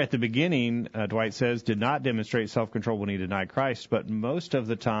 Peter, at the beginning, Dwight says, did not demonstrate self-control when he denied Christ, but most of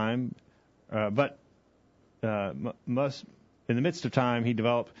the time, in the midst of time, he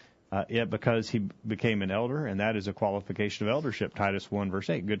developed it because he became an elder, and that is a qualification of eldership. Titus 1, verse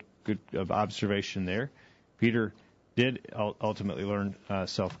 8. Good observation there. Peter did ultimately learn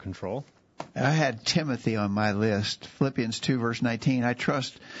self-control. I had Timothy on my list. Philippians 2, verse 19. I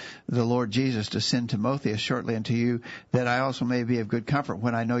trust the Lord Jesus to send Timotheus shortly unto you, that I also may be of good comfort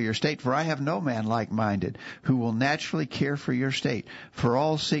when I know your state. For I have no man like-minded who will naturally care for your state. For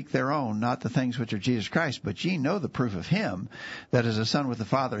all seek their own, not the things which are Jesus Christ. But ye know the proof of him, that as a son with the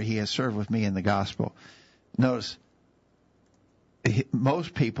Father he has served with me in the gospel. Notice,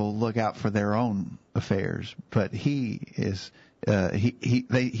 most people look out for their own affairs, but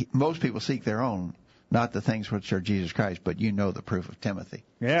most people seek their own, not the things which are Jesus Christ, but you know the proof of Timothy.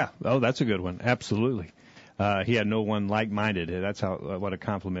 Yeah. Oh, that's a good one. Absolutely. He had no one like-minded. That's what a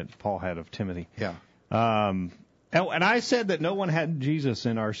compliment Paul had of Timothy. Yeah. And I said that no one had Jesus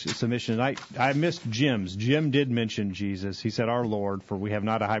in our submission. I missed Jim's. Jim did mention Jesus. He said, our Lord, for we have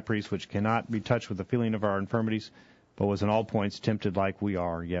not a high priest which cannot be touched with the feeling of our infirmities, but was in all points tempted like we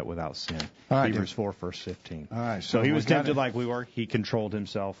are, yet without sin. Right, Hebrews 4, verse 15. All right, so he was tempted like we were. He controlled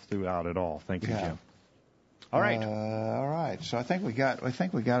himself throughout it all. Thank you, Jim. All right. All right. So I think we got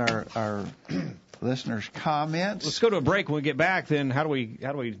our listeners' comments. Let's go to a break. When we get back, then how do we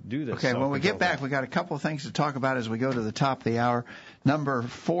do this? Okay, when we get back, we got a couple of things to talk about as we go to the top of the hour.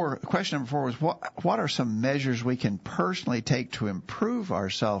 Question number 4 was what are some measures we can personally take to improve our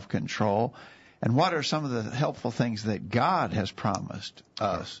self-control, and what are some of the helpful things that God has promised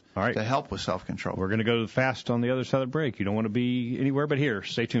us to help with self-control? We're going to go fast on the other side of the break. You don't want to be anywhere but here.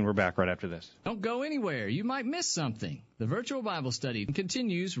 Stay tuned. We're back right after this. Don't go anywhere. You might miss something. The virtual Bible study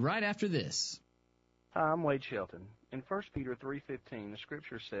continues right after this. Hi, I'm Wade Shelton. In 1 Peter 3:15, the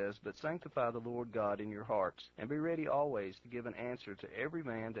Scripture says, "But sanctify the Lord God in your hearts, and be ready always to give an answer to every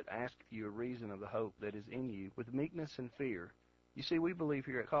man that asketh you a reason of the hope that is in you, with meekness and fear." You see, we believe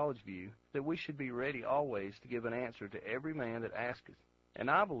here at College View that we should be ready always to give an answer to every man that asketh.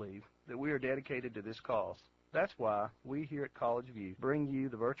 And I believe that we are dedicated to this cause. That's why we here at College View bring you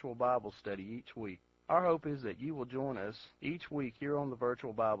the virtual Bible study each week. Our hope is that you will join us each week here on the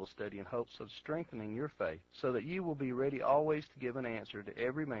virtual Bible study in hopes of strengthening your faith, so that you will be ready always to give an answer to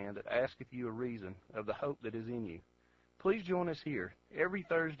every man that asketh you a reason of the hope that is in you. Please join us here every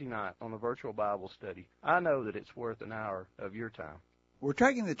Thursday night on the virtual Bible study. I know that it's worth an hour of your time. We're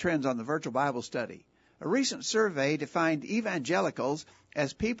tracking the trends on the virtual Bible study. A recent survey defined evangelicals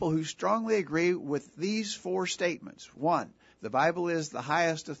as people who strongly agree with these 4 statements. 1, the Bible is the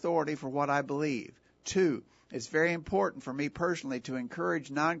highest authority for what I believe. 2, it's very important for me personally to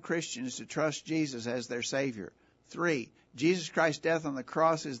encourage non-Christians to trust Jesus as their Savior. 3, Jesus Christ's death on the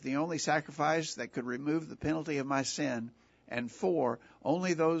cross is the only sacrifice that could remove the penalty of my sin. And 4,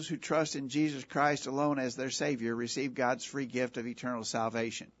 only those who trust in Jesus Christ alone as their Savior receive God's free gift of eternal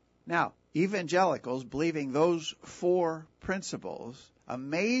salvation. Now, evangelicals believing those 4 principles,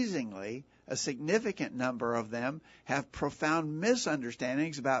 amazingly, a significant number of them have profound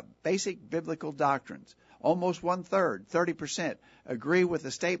misunderstandings about basic biblical doctrines. Almost 1/3, 30%, agree with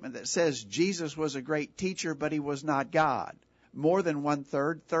the statement that says Jesus was a great teacher, but he was not God. More than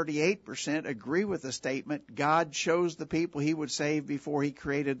 1/3, 38%, agree with the statement God chose the people he would save before he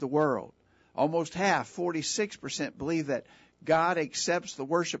created the world. Almost half, 46%, believe that God accepts the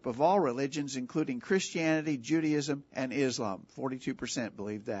worship of all religions, including Christianity, Judaism, and Islam. 42%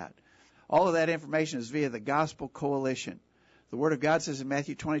 believe that. All of that information is via the Gospel Coalition. The Word of God says in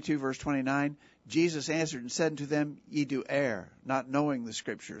Matthew 22, verse 29, Jesus answered and said unto them, Ye do err, not knowing the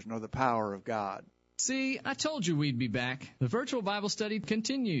Scriptures, nor the power of God. See, I told you we'd be back. The virtual Bible study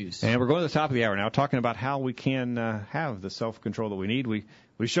continues. And we're going to the top of the hour now, talking about how we can have the self-control that we need. We've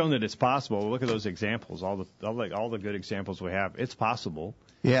shown that it's possible. Look at those examples, all the good examples we have. It's possible.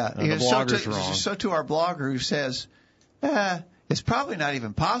 Yeah. The blogger's wrong. So to our blogger who says, it's probably not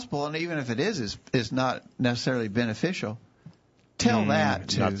even possible, and even if it is not necessarily beneficial, tell that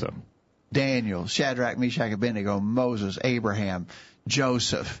to Daniel, Shadrach, Meshach, Abednego, Moses, Abraham,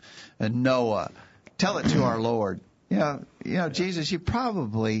 Joseph, and Noah. Tell it to our Lord. You know, Jesus, you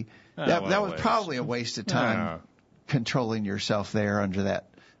probably that was probably a waste of time controlling yourself there under that.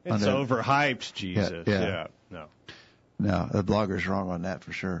 It's overhyped, Jesus. Yeah. No, the blogger's wrong on that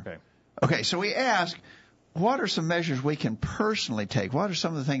for sure. Okay, so we ask, what are some measures we can personally take? What are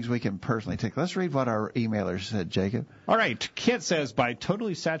some of the things we can personally take? Let's read what our emailer said, Jacob. All right. Kent says, by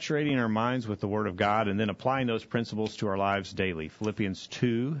totally saturating our minds with the Word of God and then applying those principles to our lives daily. Philippians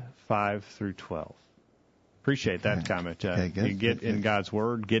 2:5-12. Appreciate that comment. Good. You get in God's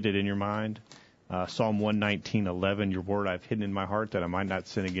Word, get it in your mind. Psalm 119:11, your word I've hidden in my heart that I might not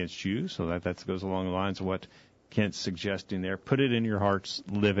sin against you. So that goes along the lines of what Kent's suggesting there. Put it in your hearts,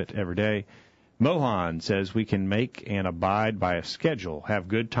 live it every day. Mohan says we can make and abide by a schedule, have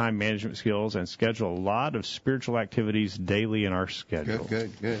good time management skills, and schedule a lot of spiritual activities daily in our schedule.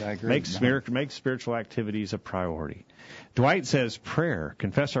 Good. I agree. Make spiritual activities a priority. Dwight says prayer,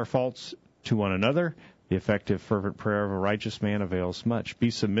 confess our faults to one another. The effective, fervent prayer of a righteous man avails much. Be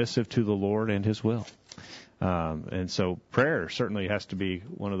submissive to the Lord and His will. And so prayer certainly has to be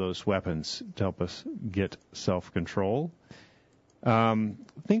one of those weapons to help us get self-control.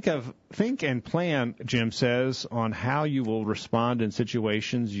 Think and plan, Jim says, on how you will respond in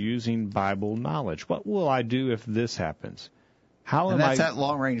situations using Bible knowledge. What will I do if this happens? That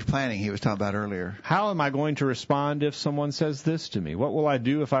long-range planning he was talking about earlier. How am I going to respond if someone says this to me? What will I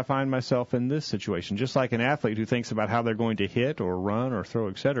do if I find myself in this situation? Just like an athlete who thinks about how they're going to hit or run or throw,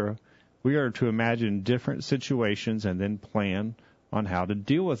 etc., we are to imagine different situations and then plan on how to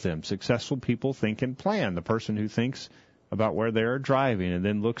deal with them. Successful people think and plan. The person who thinks about where they're driving and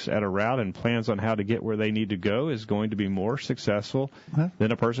then looks at a route and plans on how to get where they need to go is going to be more successful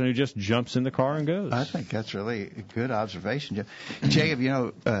than a person who just jumps in the car and goes. I think that's really a good observation,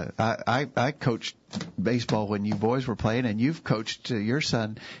 Jacob. I coached baseball when you boys were playing, and you've coached your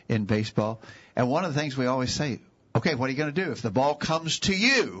son in baseball. And one of the things we always say, okay, what are you going to do if the ball comes to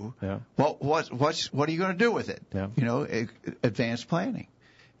you? Yeah. What are you going to do with it? Yeah. Advanced planning.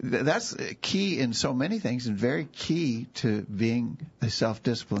 That's key in so many things, and very key to being a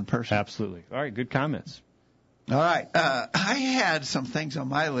self-disciplined person. Absolutely. All right, good comments. All right. I had some things on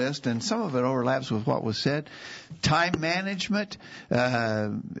my list, and some of it overlaps with what was said. Time management.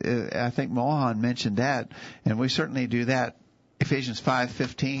 I think Mohan mentioned that, and we certainly do that. Ephesians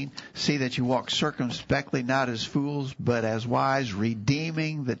 5:15. See that you walk circumspectly, not as fools, but as wise,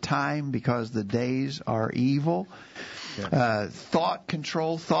 redeeming the time because the days are evil. Yeah. Thought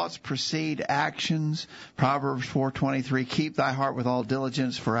control. Thoughts precede actions. Proverbs 4:23. Keep thy heart with all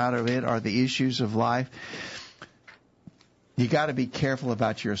diligence, for out of it are the issues of life. You got to be careful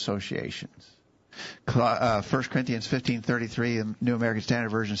about your associations. 1 Corinthians 15:33, the New American Standard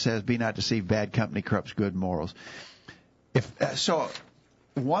Version says, "Be not deceived; bad company corrupts good morals." So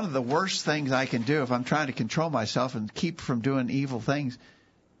one of the worst things I can do if I'm trying to control myself and keep from doing evil things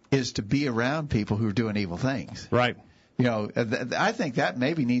is to be around people who are doing evil things. Right. I think that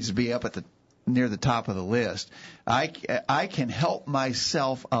maybe needs to be up at near the top of the list. I can help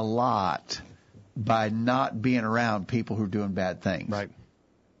myself a lot by not being around people who are doing bad things. Right.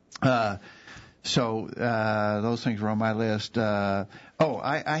 So those things were on my list. I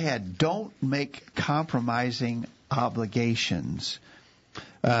had don't make compromising obligations.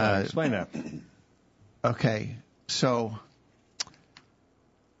 Explain that. Okay, so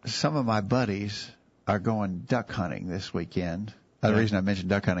some of my buddies are going duck hunting this weekend. The reason I mentioned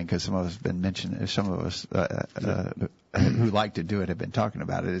duck hunting because some of us who like to do it have been talking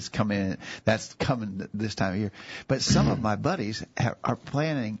about it. That's coming this time of year. But some of my buddies are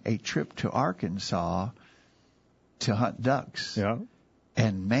planning a trip to Arkansas to hunt ducks. Yeah.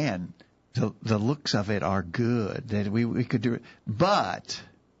 And man, the looks of it are good. That we could do it, but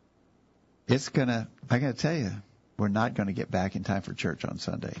I gotta tell you, we're not going to get back in time for church on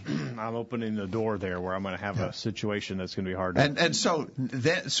Sunday. I'm opening the door there where I'm going to have a situation that's going to be hard.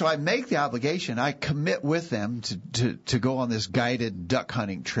 So I make the obligation. I commit with them to go on this guided duck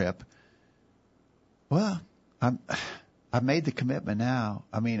hunting trip. Well, I've made the commitment now.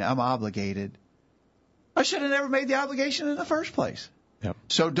 I mean, I'm obligated. I should have never made the obligation in the first place. Yep.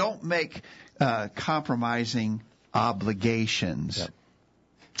 So don't make compromising obligations. Yep.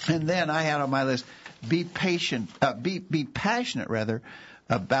 And then I had on my list, be patient, be passionate rather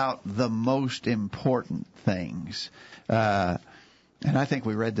about the most important things. And I think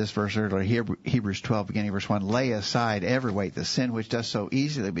we read this verse earlier, Hebrews 12, beginning verse 1. Lay aside every weight, the sin which does so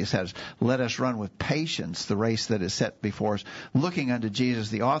easily beset us. Let us run with patience the race that is set before us, looking unto Jesus,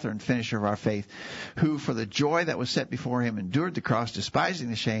 the author and finisher of our faith, who for the joy that was set before him endured the cross,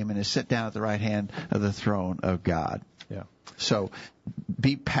 despising the shame, and is set down at the right hand of the throne of God. Yeah. So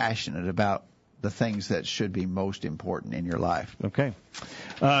be passionate about the things that should be most important in your life. Okay.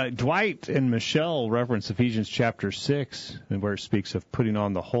 Dwight and Michelle reference Ephesians chapter 6, where it speaks of putting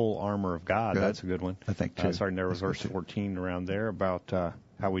on the whole armor of God. Good. That's a good one. I think, too. Starting there with verse 14 around there about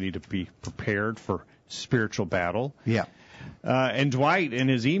how we need to be prepared for spiritual battle. Yeah. And Dwight, in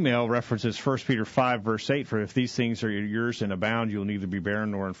his email, references 1 Peter 5, verse 8, for if these things are yours and abound, you'll neither be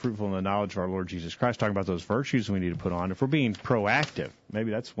barren nor unfruitful in the knowledge of our Lord Jesus Christ. Talking about those virtues we need to put on. If we're being proactive, maybe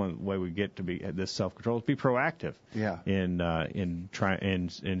that's one way we get to be this self-control, is be proactive. Yeah. In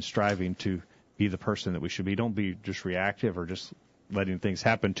striving to be the person that we should be. Don't be just reactive or just letting things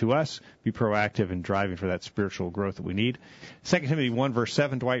happen to us. Be proactive in driving for that spiritual growth that we need. 2 Timothy 1, verse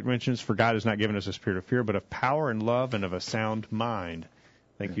 7, Dwight mentions, for God has not given us a spirit of fear, but of power and love and of a sound mind.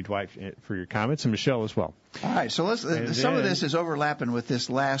 Thank you, Dwight, for your comments, and Michelle as well. All right, so some of this is overlapping with this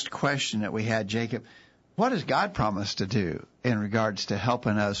last question that we had, Jacob. What does God promise to do in regards to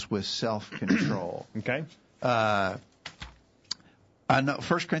helping us with self-control? Okay. I know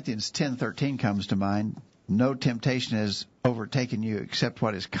 1 Corinthians 10:13 comes to mind. No temptation has overtaken you except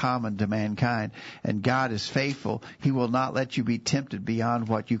what is common to mankind, and God is faithful. He will not let you be tempted beyond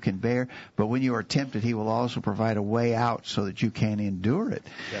what you can bear, but when you are tempted, He will also provide a way out so that you can endure it.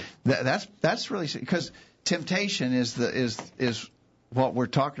 Yep. That's really, because temptation is what we're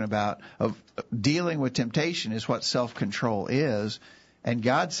talking about. Of dealing with temptation is what self-control is, and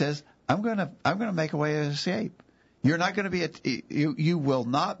God says, I'm going to make a way of escape. You're not going to be you will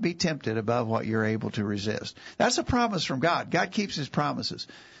not be tempted above what you're able to resist. That's a promise from God. God keeps His promises.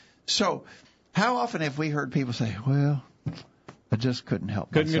 So, how often have we heard people say, "Well, I just couldn't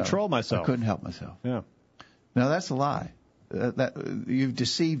help Couldn't myself. control myself. I couldn't help myself. Yeah. No, that's a lie. You've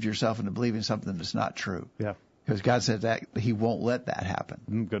deceived yourself into believing something that's not true. Yeah. Because God said that He won't let that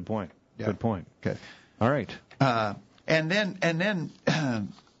happen. Good point. Yeah. Good point. Okay. All right. And then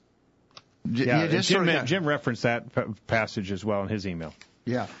Yeah, you just Jim, sort of Jim referenced that passage as well in his email.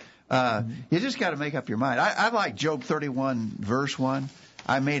 Yeah. You just got to make up your mind. I like Job 31, verse 1.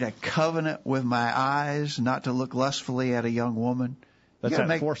 I made a covenant with my eyes not to look lustfully at a young woman. That's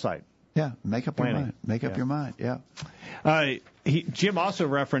that foresight. Yeah, make up Planning. your mind. Make up your mind, yeah. Jim also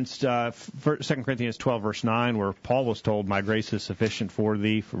referenced 2 Corinthians 12, verse 9, where Paul was told, my grace is sufficient for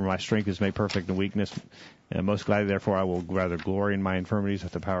thee, for my strength is made perfect in weakness. And most gladly, therefore, I will rather glory in my infirmities,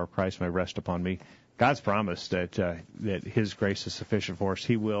 that the power of Christ may rest upon me. God's promised that His grace is sufficient for us.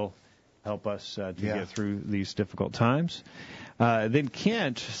 He will help us to get through these difficult times. Then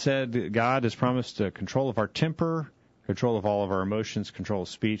Kent said that God has promised control of our temper, control of all of our emotions, control of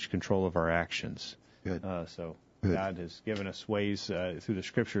speech, control of our actions. Good. So Good. God has given us ways through the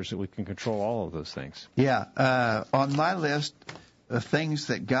Scriptures that we can control all of those things. Yeah. On my list of things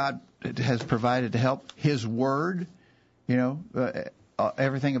that God has provided to help, His Word,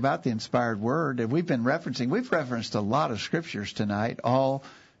 everything about the inspired Word. And we've referenced a lot of Scriptures tonight, all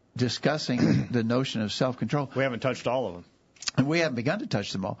discussing the notion of self-control. We haven't touched all of them. And we haven't begun to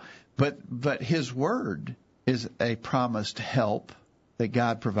touch them all. But His Word is a promised help that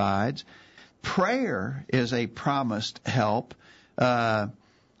God provides. Prayer is a promised help. When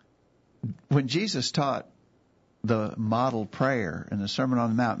Jesus taught the model prayer in the Sermon on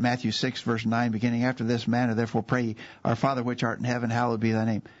the Mount, Matthew 6, verse 9, beginning after this manner, therefore pray ye, our Father which art in heaven, hallowed be thy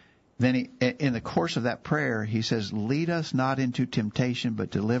name. Then in the course of that prayer, he says, lead us not into temptation,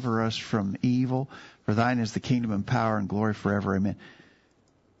 but deliver us from evil. For thine is the kingdom and power and glory forever. Amen.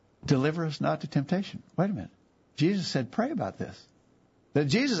 Deliver us not to temptation. Wait a minute. Jesus said, pray about this. That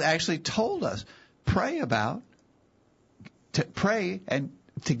Jesus actually told us, pray and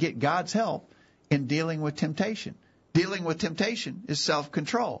to get God's help in dealing with temptation. Dealing with temptation is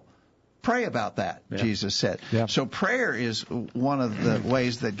self-control. Pray about that, Jesus said. Yeah. So prayer is one of the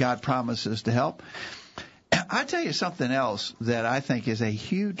ways that God promises to help. I tell you something else that I think is a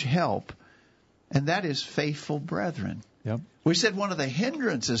huge help, and that is faithful brethren. Yep. We said one of the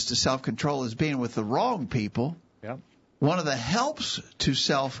hindrances to self-control is being with the wrong people. Yep. One of the helps to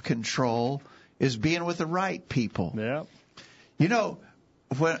self-control is being with the right people. Yep.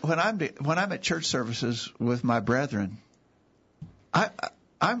 When I'm at church services with my brethren,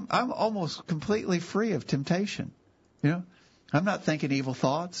 I'm almost completely free of temptation. I'm not thinking evil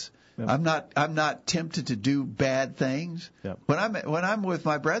thoughts. Yep. I'm not tempted to do bad things. Yep. When I'm with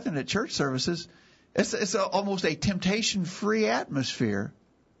my brethren at church services, it's almost a temptation-free atmosphere.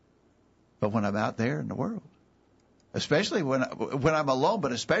 But when I'm out there in the world, especially when I'm alone,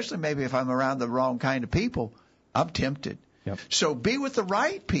 but especially maybe if I'm around the wrong kind of people, I'm tempted. Yep. So be with the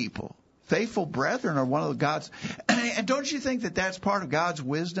right people. Faithful brethren are one of God's. And don't you think that that's part of God's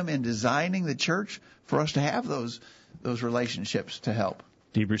wisdom in designing the church for us to have those relationships to help?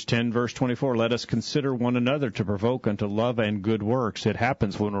 Hebrews 10, verse 24, let us consider one another to provoke unto love and good works. It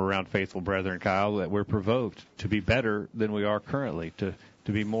happens when we're around faithful brethren, Kyle, that we're provoked to be better than we are currently, to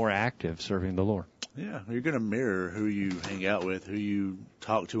be more active serving the Lord. Yeah, you're going to mirror who you hang out with, who you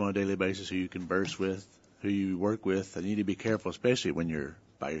talk to on a daily basis, who you converse with, who you work with. And you need to be careful, especially when you're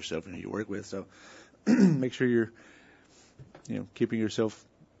by yourself and who you work with. So make sure you're keeping yourself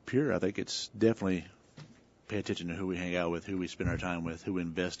pure. I think it's definitely pay attention to who we hang out with, who we spend our time with, who we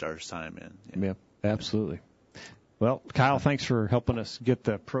invest our time in. Yeah, absolutely. Well, Kyle, thanks for helping us get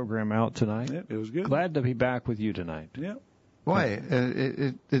the program out tonight. Yeah, it was good. Glad to be back with you tonight. Yeah. Boy,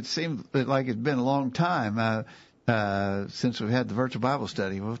 it seemed like it's been a long time since we've had the virtual Bible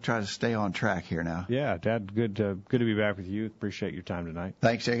study. We'll try to stay on track here now. Yeah, Dad, good to be back with you. Appreciate your time tonight.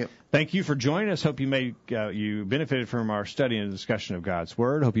 Thanks, Jacob. Thank you for joining us. Hope you benefited from our study and discussion of God's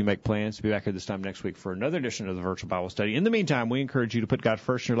Word. Hope you make plans to be back here this time next week for another edition of the virtual Bible study. In the meantime, we encourage you to put God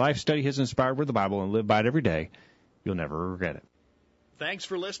first in your life, study His inspired Word, the Bible, and live by it every day. You'll never regret it. Thanks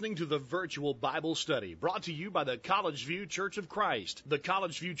for listening to the Virtual Bible Study, brought to you by the College View Church of Christ. The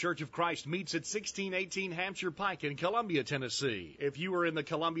College View Church of Christ meets at 1618 Hampshire Pike in Columbia, Tennessee. If you are in the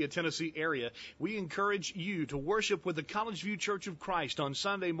Columbia, Tennessee area, we encourage you to worship with the College View Church of Christ on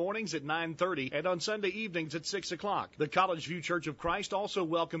Sunday mornings at 9:30 and on Sunday evenings at 6 o'clock. The College View Church of Christ also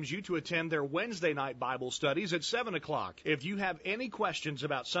welcomes you to attend their Wednesday night Bible studies at 7 o'clock. If you have any questions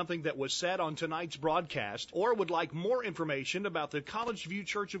about something that was said on tonight's broadcast or would like more information about the College College View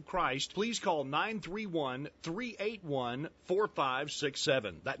Church of Christ, please call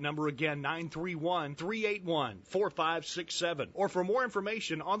 931-381-4567. That number again, 931-381-4567. Or for more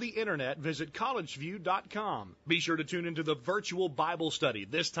information on the internet, visit collegeview.com. Be sure to tune into the virtual Bible study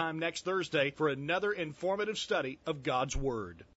this time next Thursday for another informative study of God's Word.